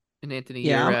half. And Anthony,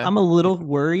 yeah, I'm a little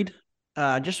worried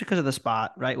just because of the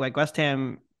spot, right? Like West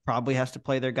Ham probably has to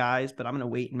play their guys, but I'm going to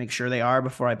wait and make sure they are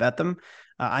before I bet them.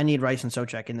 I need Rice and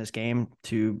Souček in this game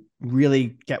to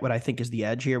really get what I think is the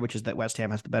edge here, which is that West Ham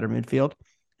has the better midfield.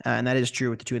 And that is true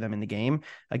with the two of them in the game.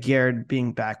 Garrett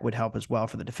being back would help as well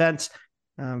for the defense.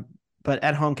 But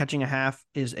at home, catching a half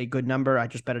is a good number. I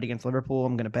just bet it against Liverpool.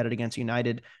 I'm going to bet it against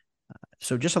United.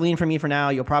 So just a lean for me for now.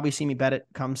 You'll probably see me bet it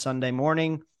come Sunday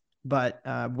morning, but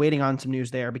waiting on some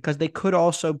news there, because they could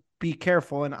also be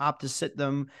careful and opt to sit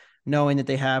them knowing that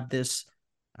they have this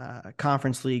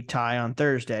Conference League tie on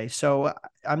Thursday. So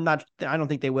I don't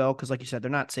think they will, because like you said,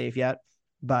 they're not safe yet.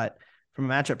 But from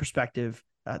a matchup perspective,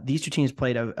 these two teams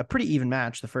played a pretty even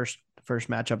match, the first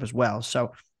matchup as well.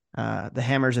 So the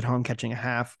Hammers at home catching a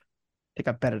half, I think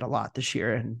I've bet it a lot this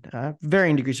year, and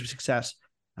varying degrees of success.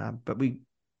 But we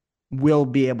will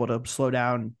be able to slow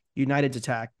down United's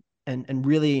attack and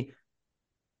really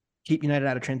keep United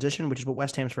out of transition, which is what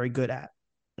West Ham's very good at.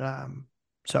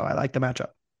 So I like the matchup.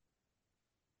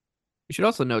 You should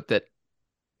also note that,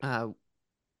 well,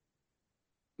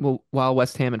 while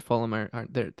West Ham and Fulham are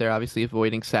they're obviously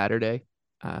avoiding Saturday,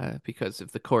 because of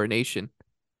the coronation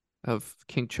of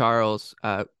King Charles.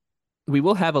 We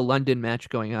will have a London match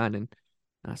going on in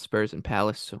Spurs and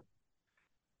Palace, so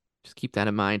just keep that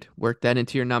in mind. Work that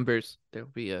into your numbers. There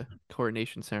will be a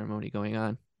coronation ceremony going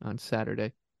on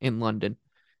Saturday in London.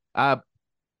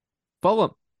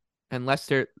 Fulham and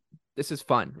Leicester. This is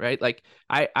fun, right? Like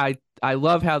I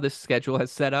love how this schedule has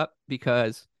set up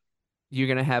because you're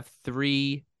gonna have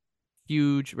three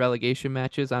huge relegation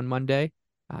matches on Monday.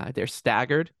 They're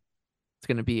staggered. It's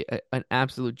gonna be an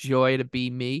absolute joy to be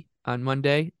me on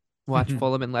Monday. Watch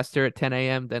Fulham and Leicester at 10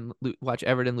 a.m. Then watch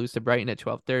Everton lose to Brighton at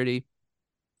 12:30,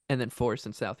 and then Forest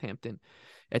and Southampton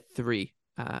at 3.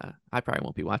 I probably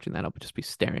won't be watching that. I'll just be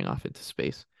staring off into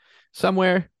space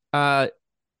somewhere.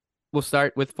 We'll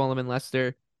start with Fulham and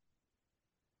Leicester.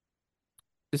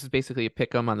 This is basically a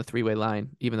pick 'em on the three-way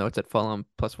line, even though it's at Fulham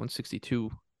plus 162.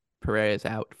 Pereira is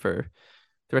out for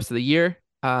the rest of the year.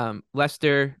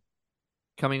 Leicester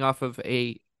coming off of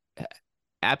a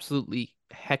absolutely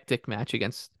hectic match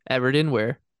against Everton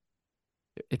where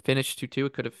it finished 2-2.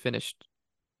 It could have finished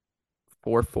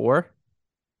 4-4.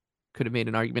 Could have made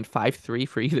an argument 5-3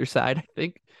 for either side, I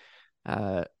think.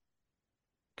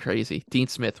 Crazy. Dean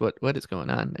Smith, what is going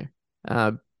on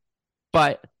there?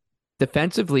 But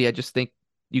defensively, I just think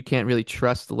you can't really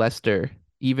trust Leicester,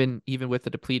 even with the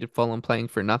depleted Fulham playing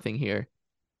for nothing here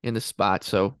in the spot.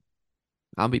 So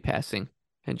I'll be passing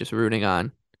and just rooting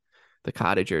on the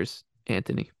Cottagers.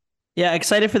 Anthony. Yeah,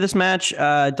 excited for this match.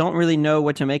 Don't really know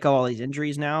what to make of all these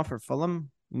injuries now for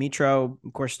Fulham. Mitro,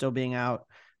 of course, still being out,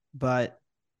 but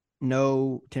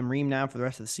no Tim Ream now for the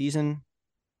rest of the season.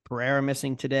 Pereira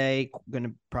missing today, going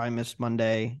to probably miss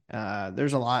Monday.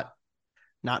 There's a lot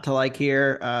not to like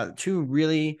here. Two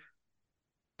really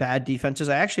bad defenses.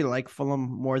 I actually like Fulham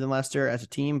more than Leicester as a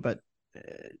team, but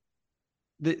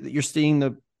you're seeing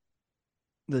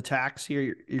the tax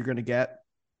here you're going to get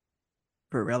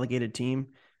for a relegated team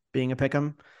being a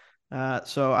pick'em.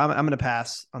 So I'm going to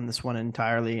pass on this one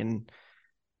entirely. And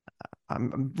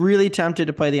I'm really tempted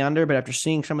to play the under, but after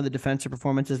seeing some of the defensive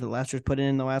performances that Leicester's put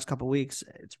in the last couple of weeks,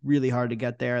 it's really hard to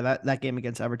get there. That game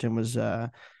against Everton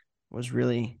was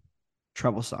really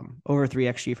troublesome. Over 3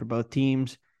 XG for both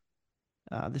teams.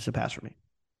 This is a pass for me.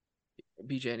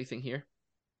 BJ, anything here?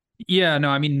 Yeah, no,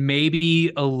 I mean,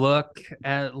 maybe a look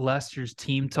at Leicester's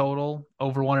team total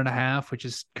over 1.5, which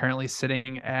is currently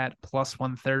sitting at plus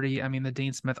 130. I mean, the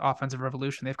Dean Smith offensive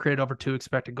revolution, they've created over 2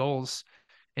 expected goals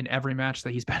in every match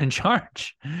that he's been in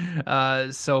charge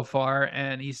so far.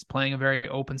 And he's playing a very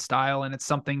open style. And it's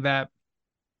something that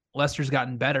Leicester's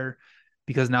gotten better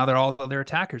because now all their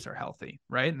attackers are healthy,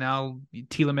 right? Now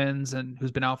Tielemans, and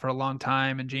who's been out for a long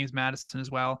time, and James Maddison as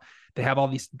well. They have all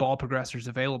these ball progressors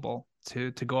available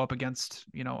to go up against,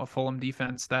 a Fulham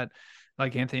defense that,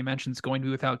 like Anthony mentioned, is going to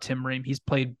be without Tim Ream. He's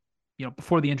played,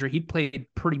 before the injury, he played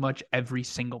pretty much every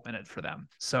single minute for them.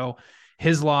 So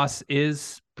his loss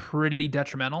is pretty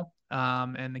detrimental.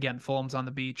 And again, Fulham's on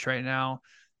the beach right now.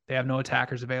 They have no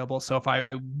attackers available. So if I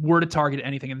were to target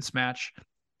anything in this match,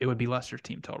 it would be Leicester's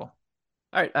team total.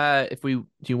 All right. Do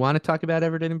you want to talk about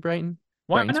Everton and Brighton?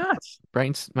 Why not?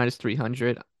 Brighton's minus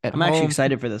 300 at home. I'm actually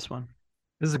excited for this one.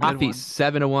 This is a good one.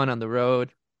 7-1 on the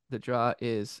road. The draw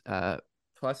is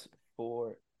plus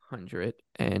 400,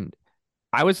 and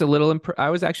I was I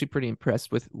was actually pretty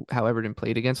impressed with how Everton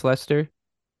played against Leicester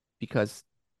because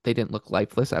they didn't look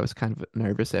lifeless. I was kind of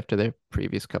nervous after their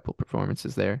previous couple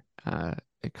performances there. A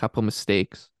couple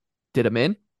mistakes did them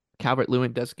in.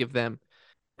 Calvert-Lewin does give them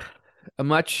a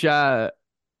much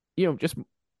just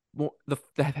more,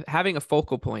 having a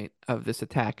focal point of this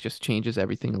attack just changes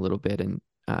everything a little bit. And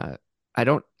I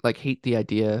don't hate the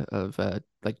idea of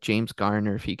James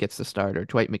Garner if he gets the start, or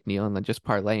Dwight McNeil, and then just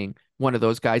parlaying one of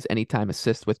those guys anytime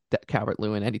assist with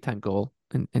Calvert-Lewin, anytime goal,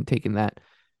 and taking that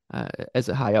as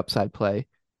a high upside play,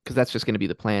 because that's just going to be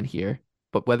the plan here.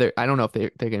 But I don't know if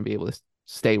they're going to be able to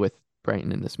stay with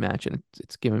Brighton in this match, and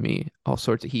it's giving me all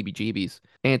sorts of heebie-jeebies.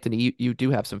 Anthony, you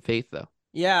do have some faith though.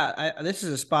 Yeah, this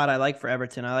is a spot I like for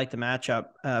Everton. I like the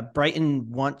matchup.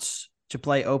 Brighton wants to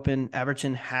play open.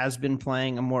 Everton has been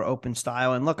playing a more open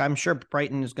style. And look, I'm sure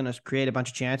Brighton is going to create a bunch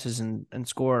of chances and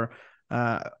score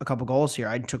a couple goals here.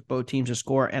 I took both teams to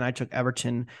score, and I took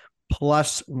Everton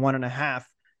plus 1.5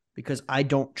 because I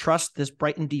don't trust this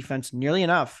Brighton defense nearly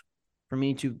enough for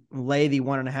me to lay the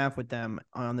 1.5 with them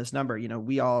on this number.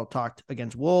 We all talked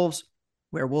against Wolves,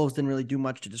 where Wolves didn't really do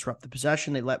much to disrupt the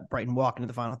possession. They let Brighton walk into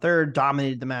the final third,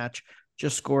 dominated the match,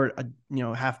 just scored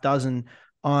a half dozen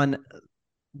on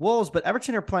Wolves, but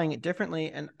Everton are playing it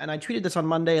differently. And I tweeted this on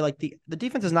Monday. Like the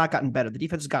defense has not gotten better. The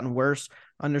defense has gotten worse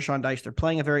under Sean Dyche. They're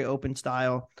playing a very open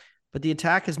style, but the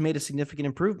attack has made a significant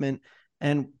improvement.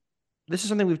 And this is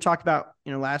something we've talked about,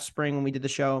 last spring when we did the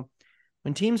show.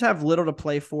 When teams have little to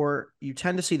play for, you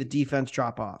tend to see the defense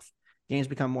drop off. Games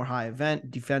become more high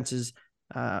event. Defenses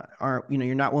are,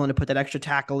 you're not willing to put that extra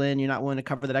tackle in. You're not willing to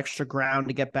cover that extra ground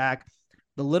to get back.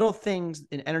 The little things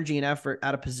in energy and effort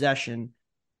out of possession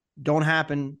don't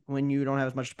happen when you don't have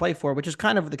as much to play for, which is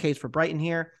kind of the case for Brighton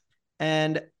here.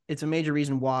 And it's a major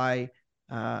reason why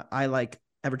I like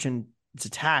Everton's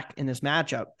attack in this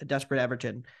matchup, a desperate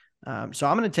Everton. So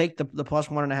I'm going to take the plus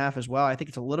 1.5 as well. I think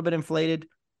it's a little bit inflated.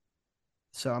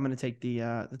 So I'm going to take the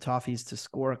Toffees to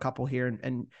score a couple here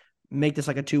and make this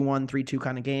like a 2-1, 3-2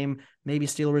 kind of game, maybe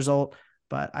steal a result.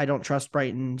 But I don't trust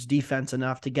Brighton's defense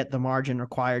enough to get the margin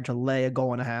required to lay a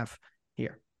 1.5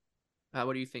 here.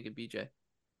 What are you thinking, BJ?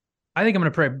 I think I'm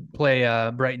going to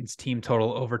play Brighton's team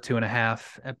total over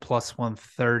 2.5 at plus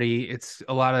 130. It's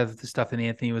a lot of the stuff that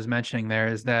Anthony was mentioning there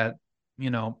is that,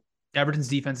 Everton's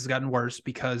defense has gotten worse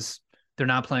because they're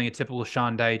not playing a typical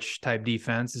Sean Dyche type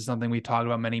defense. This is something we've talked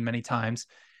about many, many times,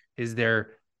 is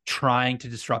they're trying to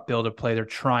disrupt build-up play. They're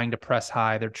trying to press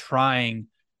high. They're trying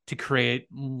to create,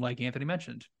 like Anthony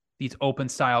mentioned, these open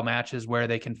style matches where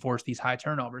they can force these high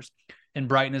turnovers. And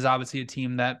Brighton is obviously a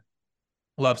team that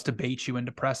loves to bait you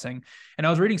into pressing. And I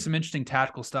was reading some interesting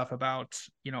tactical stuff about,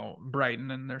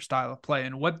 Brighton and their style of play.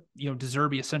 And what, De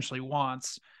Zerbi essentially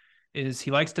wants is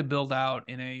he likes to build out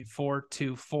in a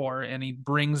 4-2-4, and he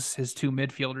brings his two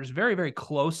midfielders very, very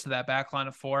close to that back line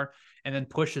of four, and then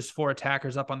pushes four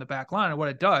attackers up on the back line. And what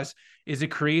it does is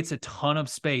it creates a ton of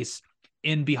space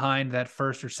in behind that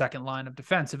first or second line of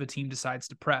defense if a team decides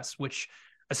to press, which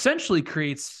essentially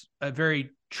creates a very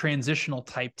transitional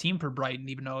type team for Brighton,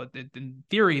 even though in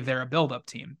theory they're a build-up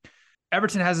team.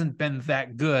 Everton hasn't been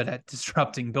that good at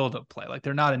disrupting build-up play. Like,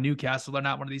 they're not a Newcastle. They're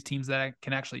not one of these teams that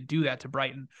can actually do that to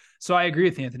Brighton. So I agree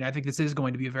with Anthony. I think this is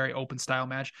going to be a very open style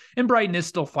match. And Brighton is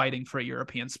still fighting for a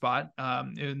European spot.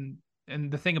 And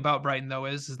the thing about Brighton, though,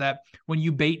 is that when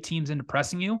you bait teams into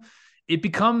pressing you, it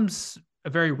becomes a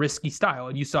very risky style.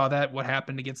 And you saw that what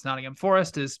happened against Nottingham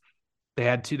Forest is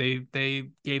they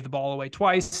gave the ball away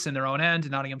twice in their own end,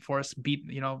 and Nottingham Forest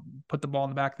put the ball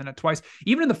in the back of the net twice.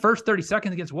 Even in the first 30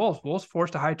 seconds against Wolves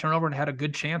forced a high turnover and had a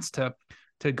good chance to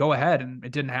go ahead, and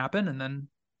it didn't happen. And then,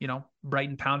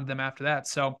 Brighton pounded them after that.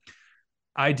 So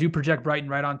I do project Brighton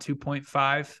right on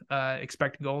 2.5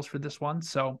 expected goals for this one.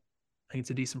 So I think it's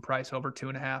a decent price, over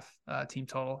 2.5 team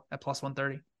total at plus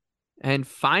 130. And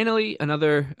finally,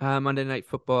 another Monday Night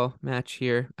Football match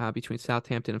here between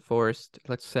Southampton and Forest.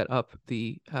 Let's set up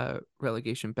the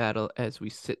relegation battle as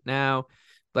we sit now.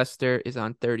 Leicester is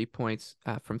on 30 points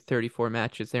from 34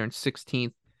 matches. They're in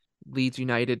 16th. Leeds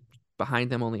United behind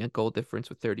them, only a goal difference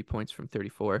with 30 points from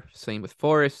 34. Same with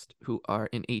Forest, who are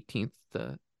in 18th,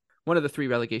 one of the three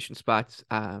relegation spots.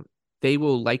 They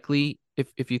will likely,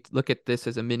 if you look at this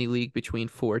as a mini league between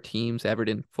four teams,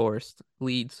 Everton, Forest,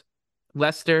 Leeds,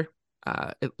 Leicester,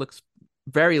 it looks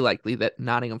very likely that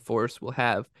Nottingham Forest will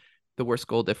have the worst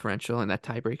goal differential, and that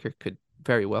tiebreaker could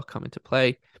very well come into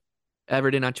play.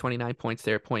 Everton on 29 points,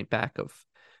 they're a point back of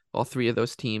all three of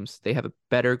those teams. They have a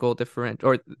better goal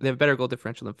differential,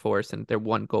 than Forest, and they're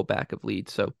one goal back of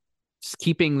Leeds. So just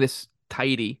keeping this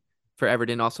tidy for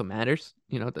Everton also matters.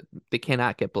 That they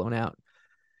cannot get blown out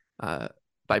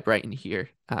by Brighton here.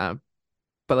 But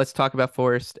let's talk about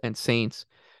Forest and Saints.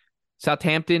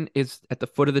 Southampton is at the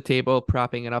foot of the table,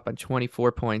 propping it up on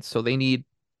 24 points. So they need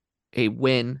a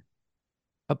win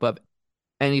above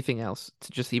anything else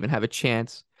to just even have a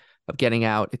chance of getting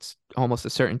out. It's almost a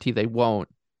certainty they won't.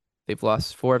 They've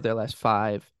lost 4 of their last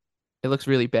 5. It looks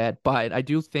really bad, but I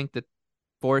do think that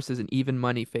Forest is an even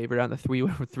money favorite on the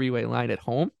three-way line at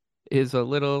home is a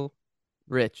little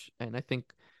rich. And I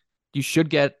think you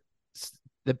should get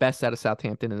the best out of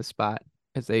Southampton in the spot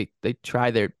as they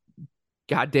try their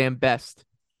goddamn best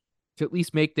to at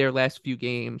least make their last few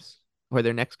games or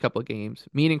their next couple of games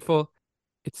meaningful.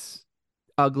 It's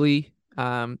ugly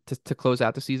to close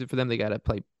out the season for them. They got to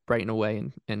play Brighton away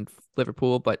and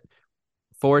Liverpool, but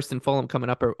Forest and Fulham coming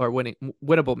up are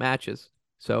winnable matches.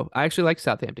 So I actually like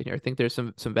Southampton here. I think there's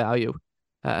some value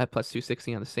at plus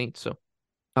 260 on the Saints. So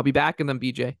I'll be back in them,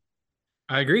 BJ.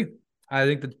 I agree. I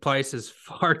think the price is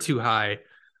far too high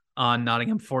on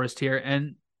Nottingham Forest here.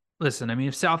 And listen, I mean,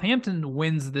 if Southampton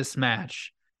wins this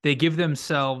match, they give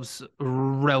themselves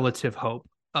relative hope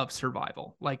of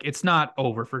survival. Like, it's not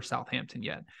over for Southampton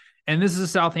yet. And this is a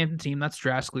Southampton team that's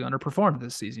drastically underperformed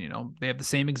this season. They have the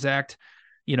same exact,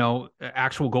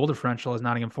 actual goal differential as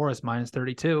Nottingham Forest, minus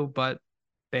 32, but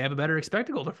they have a better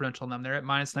expected goal differential than them. They're at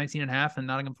minus 19.5, and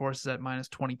Nottingham Forest is at minus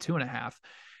 22.5.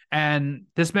 And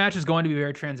this match is going to be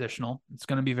very transitional. It's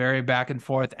going to be very back and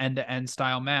forth, end-to-end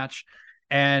style match.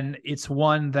 And it's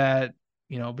one that,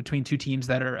 between two teams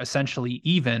that are essentially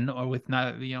even, or with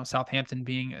not, Southampton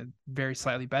being very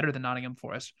slightly better than Nottingham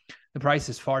Forest, the price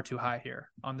is far too high here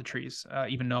on the trees,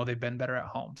 even though they've been better at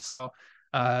home. So,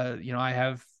 I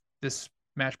have this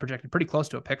match projected pretty close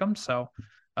to a pick'em. So,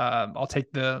 I'll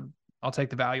take the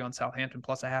value on Southampton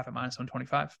plus a half at minus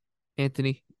 125.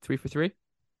 Anthony, 3 for 3.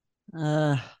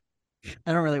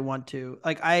 I don't really want to.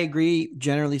 I agree,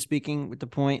 generally speaking, with the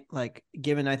point.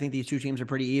 Given I think these two teams are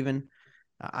pretty even,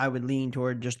 I would lean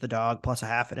toward just the dog plus a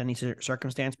half at any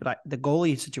circumstance. But the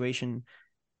goalie situation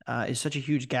is such a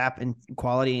huge gap in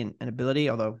quality and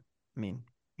ability. Although,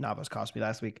 Navas cost me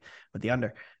last week with the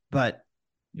under. But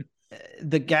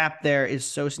the gap there is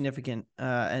so significant.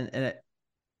 And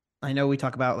I know we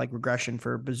talk about regression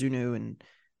for Bazunu and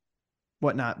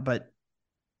whatnot, but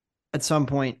at some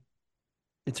point,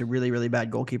 it's a really, really bad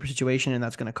goalkeeper situation, and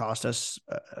that's going to cost us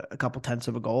a couple tenths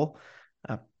of a goal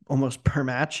almost per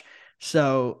match.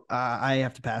 So I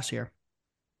have to pass here.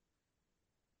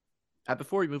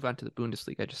 Before we move on to the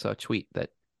Bundesliga, I just saw a tweet that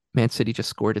Man City just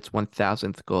scored its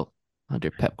 1,000th goal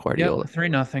under Pep Guardiola.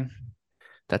 3-0.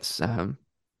 That's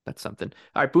something.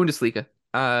 All right, Bundesliga.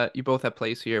 You both have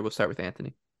plays here. We'll start with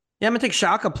Anthony. Yeah, I'm going to take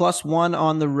Schalke +1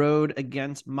 on the road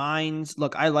against Mainz.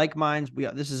 Look, I like Mainz.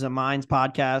 This is a Mainz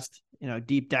podcast.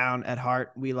 Deep down at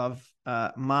heart, we love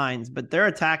Mainz, but their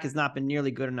attack has not been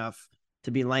nearly good enough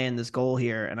to be laying this goal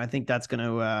here. And I think that's going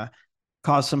to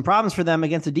cause some problems for them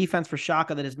against a defense for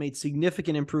Schalke that has made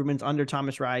significant improvements under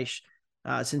Thomas Reich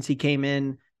since he came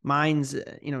in. Mainz,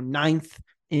 9th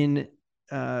in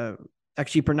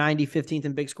XG per 90, 15th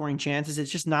in big scoring chances.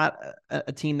 It's just not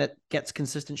a team that gets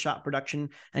consistent shot production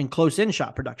and close-in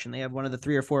shot production. They have one of the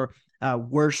 3 or 4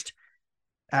 worst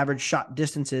average shot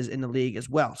distances in the league as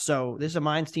well. So this is a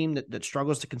Mainz team that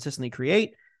struggles to consistently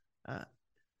create.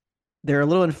 They're a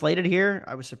little inflated here.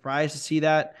 I was surprised to see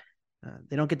that.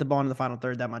 They don't get the ball in the final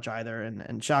third that much either.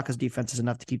 And Schalke's defense is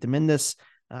enough to keep them in this.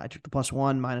 I took the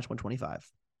 +1, minus 125.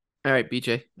 All right,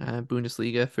 BJ,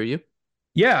 Bundesliga for you.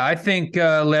 Yeah, I think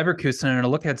Leverkusen in a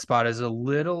look-ahead spot is a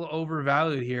little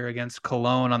overvalued here against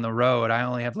Cologne on the road. I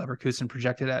only have Leverkusen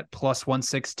projected at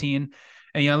 +116.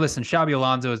 And, listen, Xabi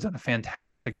Alonso has done a fantastic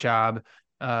job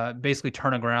basically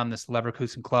turning around this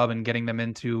Leverkusen club and getting them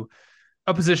into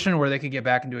a position where they could get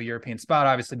back into a European spot.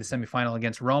 Obviously, the semifinal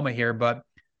against Roma here, but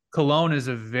Cologne is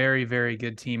a very, very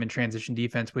good team in transition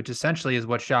defense, which essentially is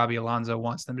what Xabi Alonso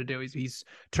wants them to do. He's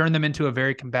turned them into a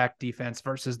very compact defense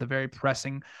versus the very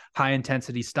pressing,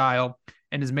 high-intensity style,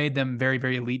 and has made them very,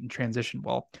 very elite in transition.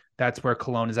 Well, that's where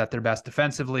Cologne is at their best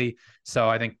defensively. So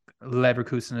I think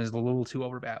Leverkusen is a little too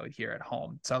overvalued here at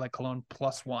home. So I like Cologne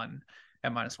 +1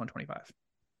 at minus 125.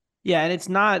 Yeah, and it's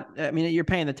not, you're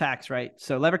paying the tax, right?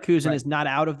 So Leverkusen is not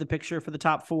out of the picture for the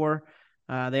top 4.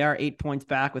 They are 8 points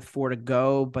back with 4 to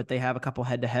go, but they have a couple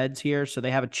head-to-heads here, so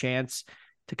they have a chance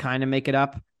to kind of make it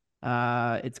up.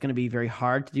 It's going to be very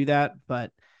hard to do that,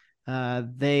 but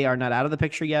they are not out of the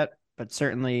picture yet, but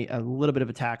certainly a little bit of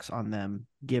a tax on them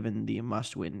given the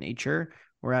must-win nature,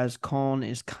 whereas Köln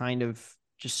is kind of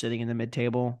just sitting in the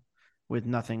mid-table with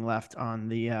nothing left on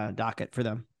the docket for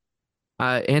them.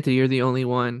 Anthony, you're the only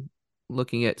one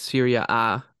looking at Serie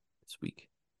A this week.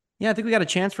 Yeah, I think we got a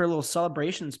chance for a little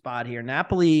celebration spot here.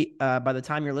 Napoli, by the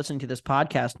time you're listening to this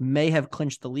podcast, may have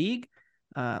clinched the league.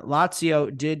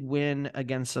 Lazio did win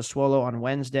against Sassuolo on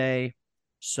Wednesday,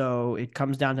 so it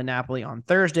comes down to Napoli on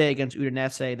Thursday against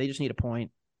Udinese. They just need a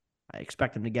point. I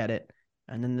expect them to get it.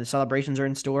 And then the celebrations are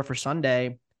in store for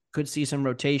Sunday. Could see some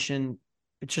rotation.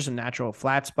 It's just a natural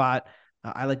flat spot.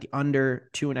 I like the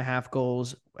under 2.5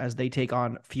 goals as they take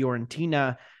on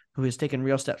Fiorentina, who has taken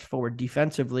real steps forward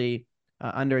defensively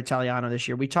under Italiano this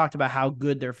year. We talked about how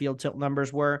good their field tilt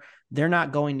numbers were. They're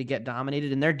not going to get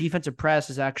dominated, and their defensive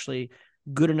press is actually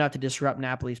good enough to disrupt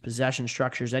Napoli's possession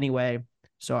structures anyway.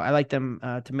 So I like them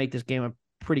to make this game a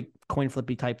pretty coin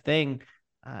flippy type thing,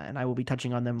 and I will be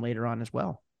touching on them later on as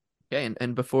well. Okay,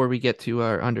 and before we get to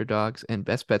our underdogs and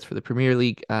best bets for the Premier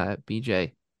League,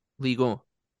 BJ, Ligue 1.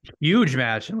 Huge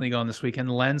match in Ligue 1 this weekend.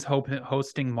 Lens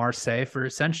hosting Marseille for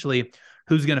essentially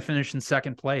who's going to finish in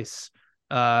second place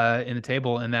in the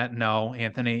table. And that, no,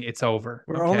 Anthony, it's over.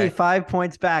 We're only 5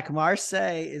 points back.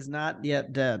 Marseille is not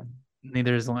yet dead.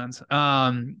 Neither is Lens.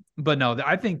 But no,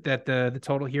 I think that the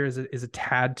total here is a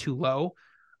tad too low.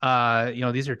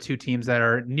 These are two teams that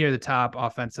are near the top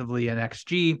offensively in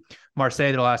XG.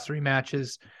 Marseille, the last 3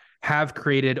 matches, have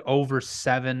created over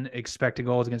 7 expected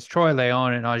goals against Troy,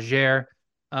 Lyon, and Angers.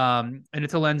 And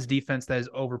it's a Lens defense that has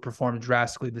overperformed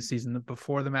drastically this season.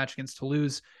 Before the match against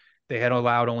Toulouse, they had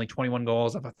allowed only 21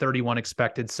 goals of a 31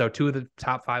 expected. So 2 of the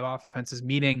top 5 offenses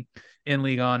meeting in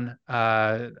Ligue 1.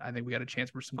 I think we got a chance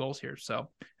for some goals here. So,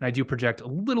 and I do project a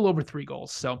little over 3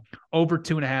 goals. So over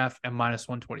 2.5 and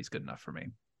 -120 is good enough for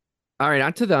me. All right,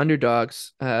 on to the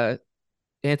underdogs.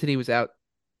 Anthony was out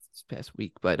this past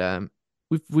week, but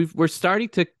we're starting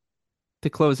to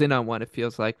close in on one. It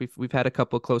feels like we've had a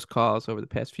couple of close calls over the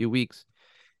past few weeks,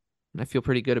 and I feel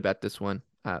pretty good about this one.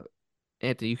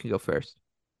 Anthony, you can go first.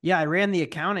 Yeah, I ran the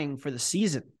accounting for the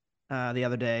season the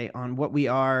other day on what we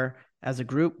are as a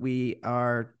group. We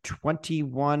are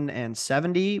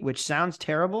 21-70, which sounds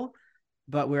terrible,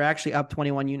 but we're actually up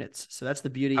 21 units. So that's the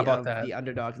beauty of the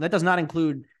underdogs. And that does not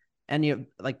include any of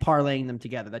like parlaying them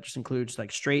together. That just includes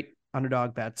like straight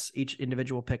underdog bets, each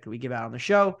individual pick that we give out on the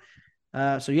show.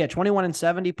 So yeah,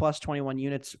 21-70 plus 21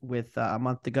 units with a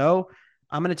month to go.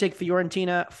 I'm going to take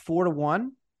Fiorentina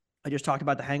 4-1. I just talked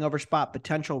about the hangover spot,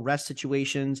 potential rest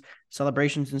situations,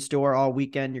 celebrations in store all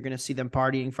weekend. You're going to see them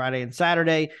partying Friday and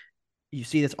Saturday. You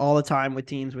see this all the time with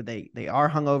teams where they are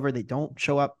hungover. They don't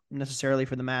show up necessarily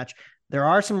for the match. There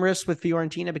are some risks with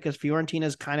Fiorentina because Fiorentina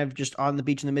is kind of just on the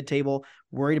beach in the mid-table,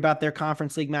 worried about their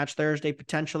Conference League match Thursday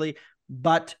potentially.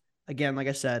 But again, like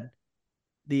I said,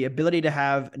 the ability to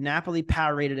have Napoli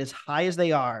power rated as high as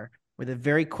they are with a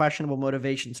very questionable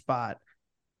motivation spot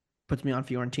puts me on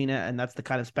Fiorentina, and that's the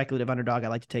kind of speculative underdog I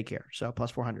like to take here. So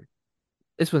plus 400.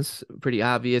 This one's pretty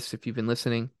obvious if you've been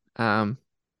listening.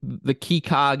 The key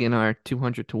cog in our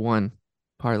 200-1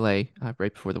 parlay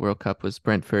right before the World Cup was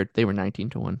Brentford. They were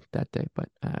 19-1 that day, but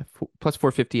plus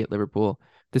 450 at Liverpool.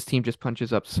 This team just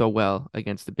punches up so well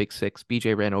against the Big Six.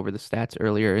 BJ ran over the stats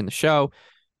earlier in the show.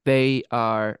 They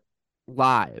are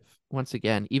live once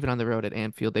again, even on the road at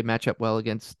Anfield. They match up well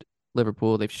against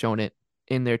Liverpool. They've shown it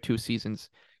in their 2 seasons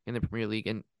in the Premier League.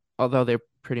 And although they're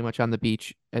pretty much on the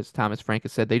beach, as Thomas Frank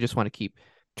has said, they just want to keep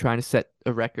trying to set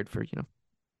a record for,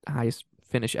 highest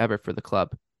finish ever for the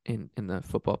club in the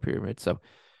football pyramid. So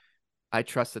I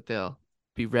trust that they'll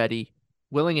be ready,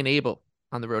 willing and able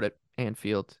on the road at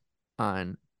Anfield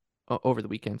over the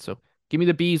weekend. So give me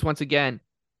the Bees once again.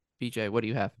 BJ, what do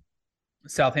you have?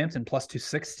 Southampton plus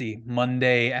 260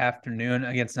 Monday afternoon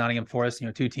against Nottingham Forest.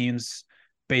 2 teams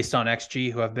based on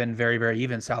XG who have been very, very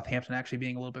even. Southampton actually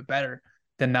being a little bit better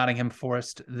than Nottingham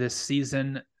Forest this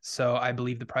season. So I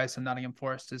believe the price of Nottingham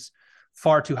Forest is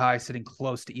far too high, sitting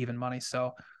close to even money.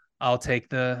 So I'll take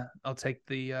the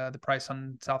price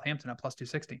on Southampton at plus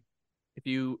 260. If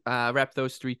you wrap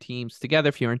those 3 teams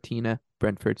together, Fiorentina,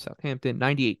 Brentford, Southampton,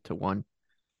 98-1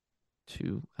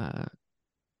 to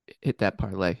hit that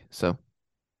parlay. So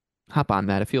hop on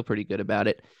that. I feel pretty good about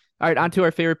it. All right, on to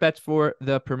our favorite bets for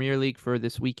the Premier League for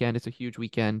this weekend. It's a huge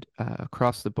weekend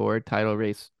across the board. Title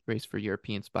race for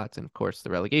European spots, and of course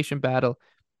the relegation battle.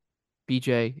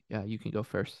 BJ, you can go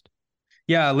first.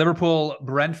 Yeah, Liverpool,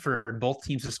 Brentford, both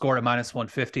teams have scored at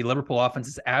 -150. Liverpool offense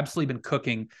has absolutely been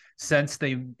cooking since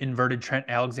they inverted Trent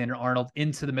Alexander-Arnold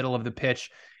into the middle of the pitch.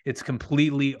 It's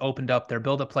completely opened up their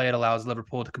build-up play. It allows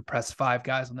Liverpool to compress 5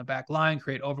 guys on the back line,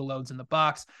 create overloads in the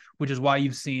box, which is why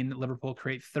you've seen Liverpool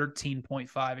create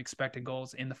 13.5 expected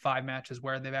goals in the 5 matches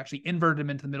where they've actually inverted them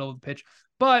into the middle of the pitch.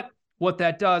 But what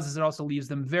that does is it also leaves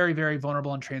them very, very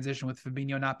vulnerable in transition, with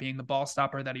Fabinho not being the ball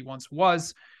stopper that he once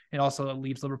was. It also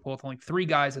leaves Liverpool with only 3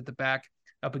 guys at the back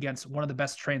up against one of the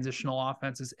best transitional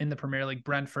offenses in the Premier League.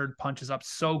 Brentford punches up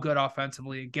so good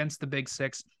offensively against the Big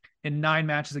Six. In 9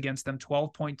 matches against them,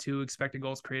 12.2 expected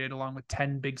goals created, along with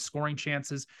 10 big scoring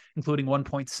chances, including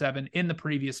 1.7 in the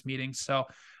previous meeting. So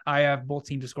I have both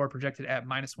teams to score projected at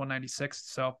 -196.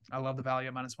 So I love the value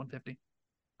at -150.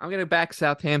 I'm going to back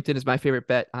Southampton as my favorite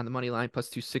bet on the money line, plus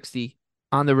 260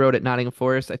 on the road at Nottingham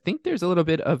Forest. I think there's a little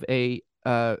bit of a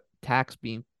tax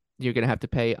you're going to have to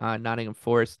pay on Nottingham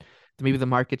Forest. Maybe the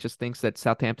market just thinks that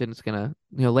Southampton is going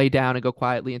to lay down and go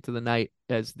quietly into the night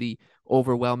as the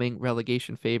overwhelming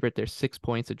relegation favorite. They're 6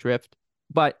 points adrift,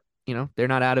 but they're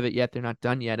not out of it yet. They're not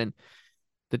done yet. And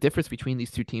the difference between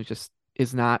these 2 teams just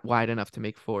is not wide enough to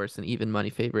make Forest an even money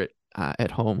favorite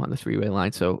at home on the 3-way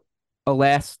line. So a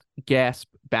last gasp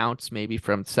bounce maybe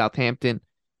from Southampton.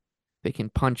 They can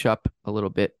punch up a little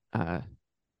bit.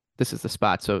 This is the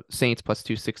spot. So Saints plus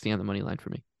 260 on the money line for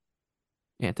me.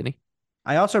 Anthony?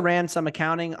 I also ran some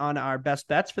accounting on our best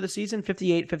bets for the season,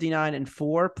 58, 59, and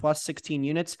 4 plus 16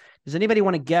 units. Does anybody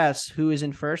want to guess who is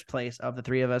in first place of the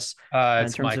 3 of us in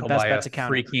it's terms Michael of best by bets a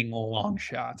accounting? freaking long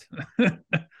shot.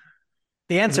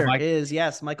 The answer is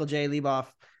yes, Michael J. Leboff,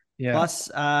 plus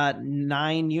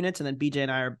 9 units, and then BJ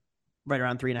and I are right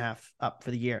around 3.5 up for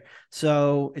the year.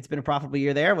 So it's been a profitable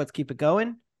year there. Let's keep it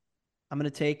going. I'm going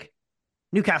to take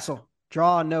Newcastle.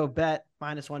 Draw, no bet,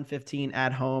 minus 115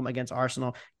 at home against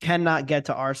Arsenal. Cannot get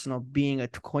to Arsenal being a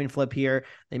coin flip here.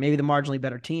 They may be the marginally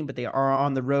better team, but they are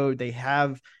on the road. They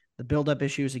have the build-up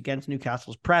issues against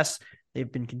Newcastle's press. They've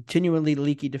been continually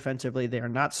leaky defensively. They are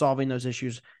not solving those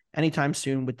issues anytime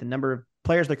soon with the number of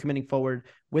players they're committing forward,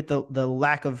 with the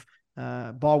lack of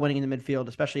ball winning in the midfield,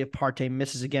 especially if Partey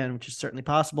misses again, which is certainly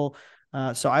possible.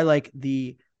 So I like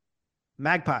the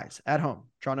Magpies at home.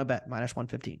 Draw, no bet, minus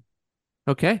 115.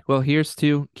 Okay, well, here's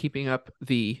to keeping up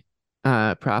the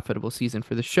profitable season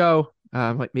for the show.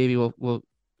 Maybe we'll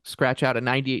scratch out a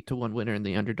 98-1 winner in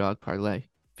the underdog parlay.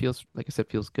 Feels, like I said,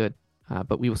 feels good.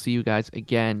 But we will see you guys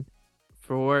again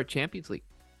for Champions League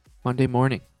Monday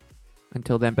morning.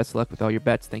 Until then, best of luck with all your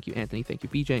bets. Thank you, Anthony. Thank you,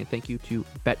 BJ. And thank you to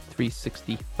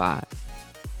Bet365.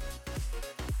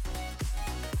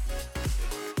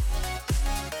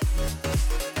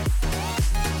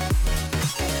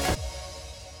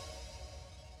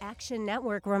 Action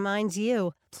Network reminds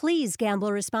you, please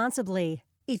gamble responsibly.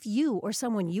 If you or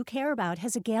someone you care about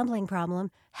has a gambling problem,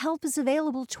 help is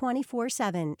available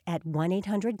 24/7 at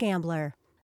 1-800-GAMBLER.